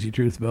podcast, Crazy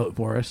Truth, vote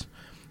for us.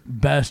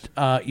 Best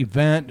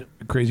event,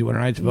 Crazy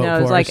Winter Nights, vote for us.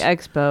 No, it's like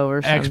Expo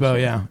or something. Expo,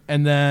 yeah.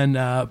 And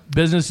then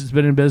business has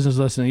been in business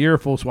less than a year,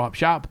 Full Swap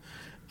Shop.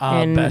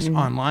 Best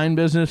online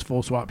business,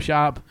 Full Swap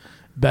Shop.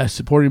 Best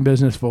supporting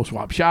business, Full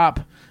Swap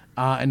Shop.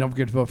 And don't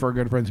forget to vote for our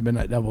good friends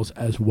Midnight Devils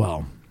as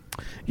well.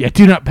 Yeah,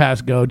 do not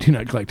pass go. Do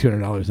not collect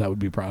 $200. That would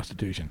be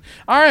prostitution.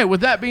 All right,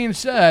 with that being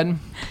said,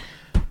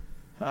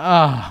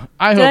 I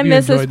hope you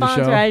miss a enjoyed the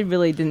sponsor? show. I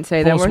really didn't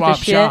say Full that. Swap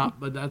Worth a shit. Shop,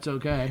 but that's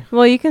okay.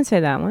 Well, you can say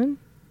that one.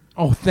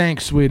 Oh,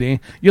 thanks,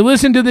 sweetie. You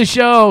listen to the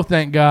show,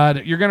 thank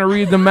God. You're going to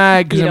read the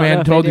mag because the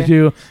man told you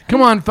to.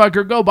 Come on,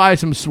 fucker. Go buy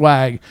some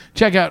swag.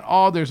 Check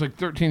out there's like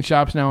 13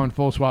 shops now in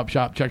Full Swap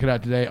Shop. Check it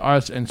out today.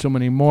 Us and so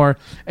many more.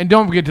 And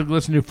don't forget to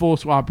listen to Full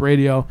Swap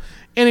Radio.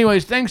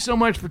 Anyways, thanks so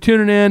much for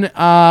tuning in.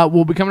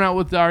 We'll be coming out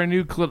with our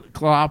new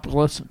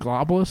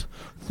Clopolis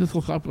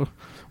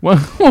We'll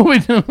be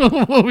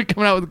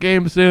coming out with a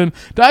game soon.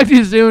 Talk to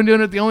you soon.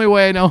 Doing it the only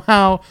way I know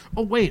how.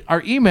 Oh, wait.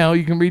 Our email,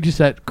 you can reach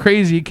us at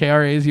crazy,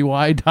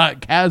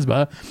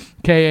 KRAZY.Casbah,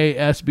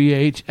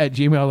 KASBH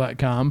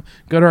 @gmail.com.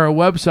 Go to our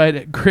website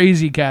at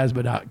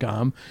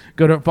crazycasbah.com.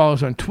 Follow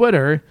us on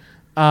Twitter,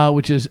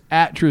 which is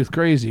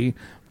 @truthcrazy.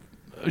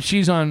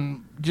 She's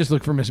on, just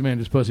look for Miss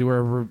Amanda's Pussy,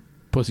 wherever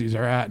pussies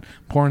are at.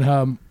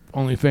 Pornhub,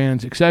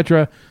 OnlyFans,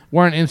 etc.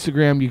 We're on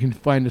Instagram. You can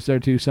find us there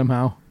too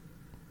somehow.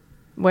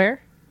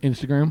 Where?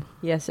 Instagram.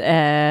 Yes,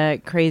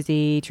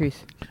 Crazy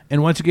Truth.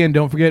 And once again,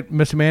 don't forget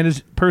Miss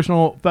Amanda's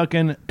personal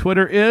fucking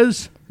Twitter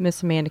is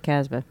Miss Amanda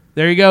Casbah.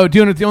 There you go.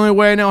 Doing it the only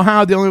way I know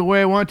how, the only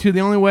way I want to,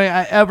 the only way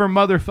I ever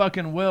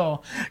motherfucking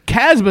will.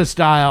 Casbah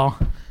style.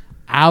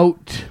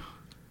 Out.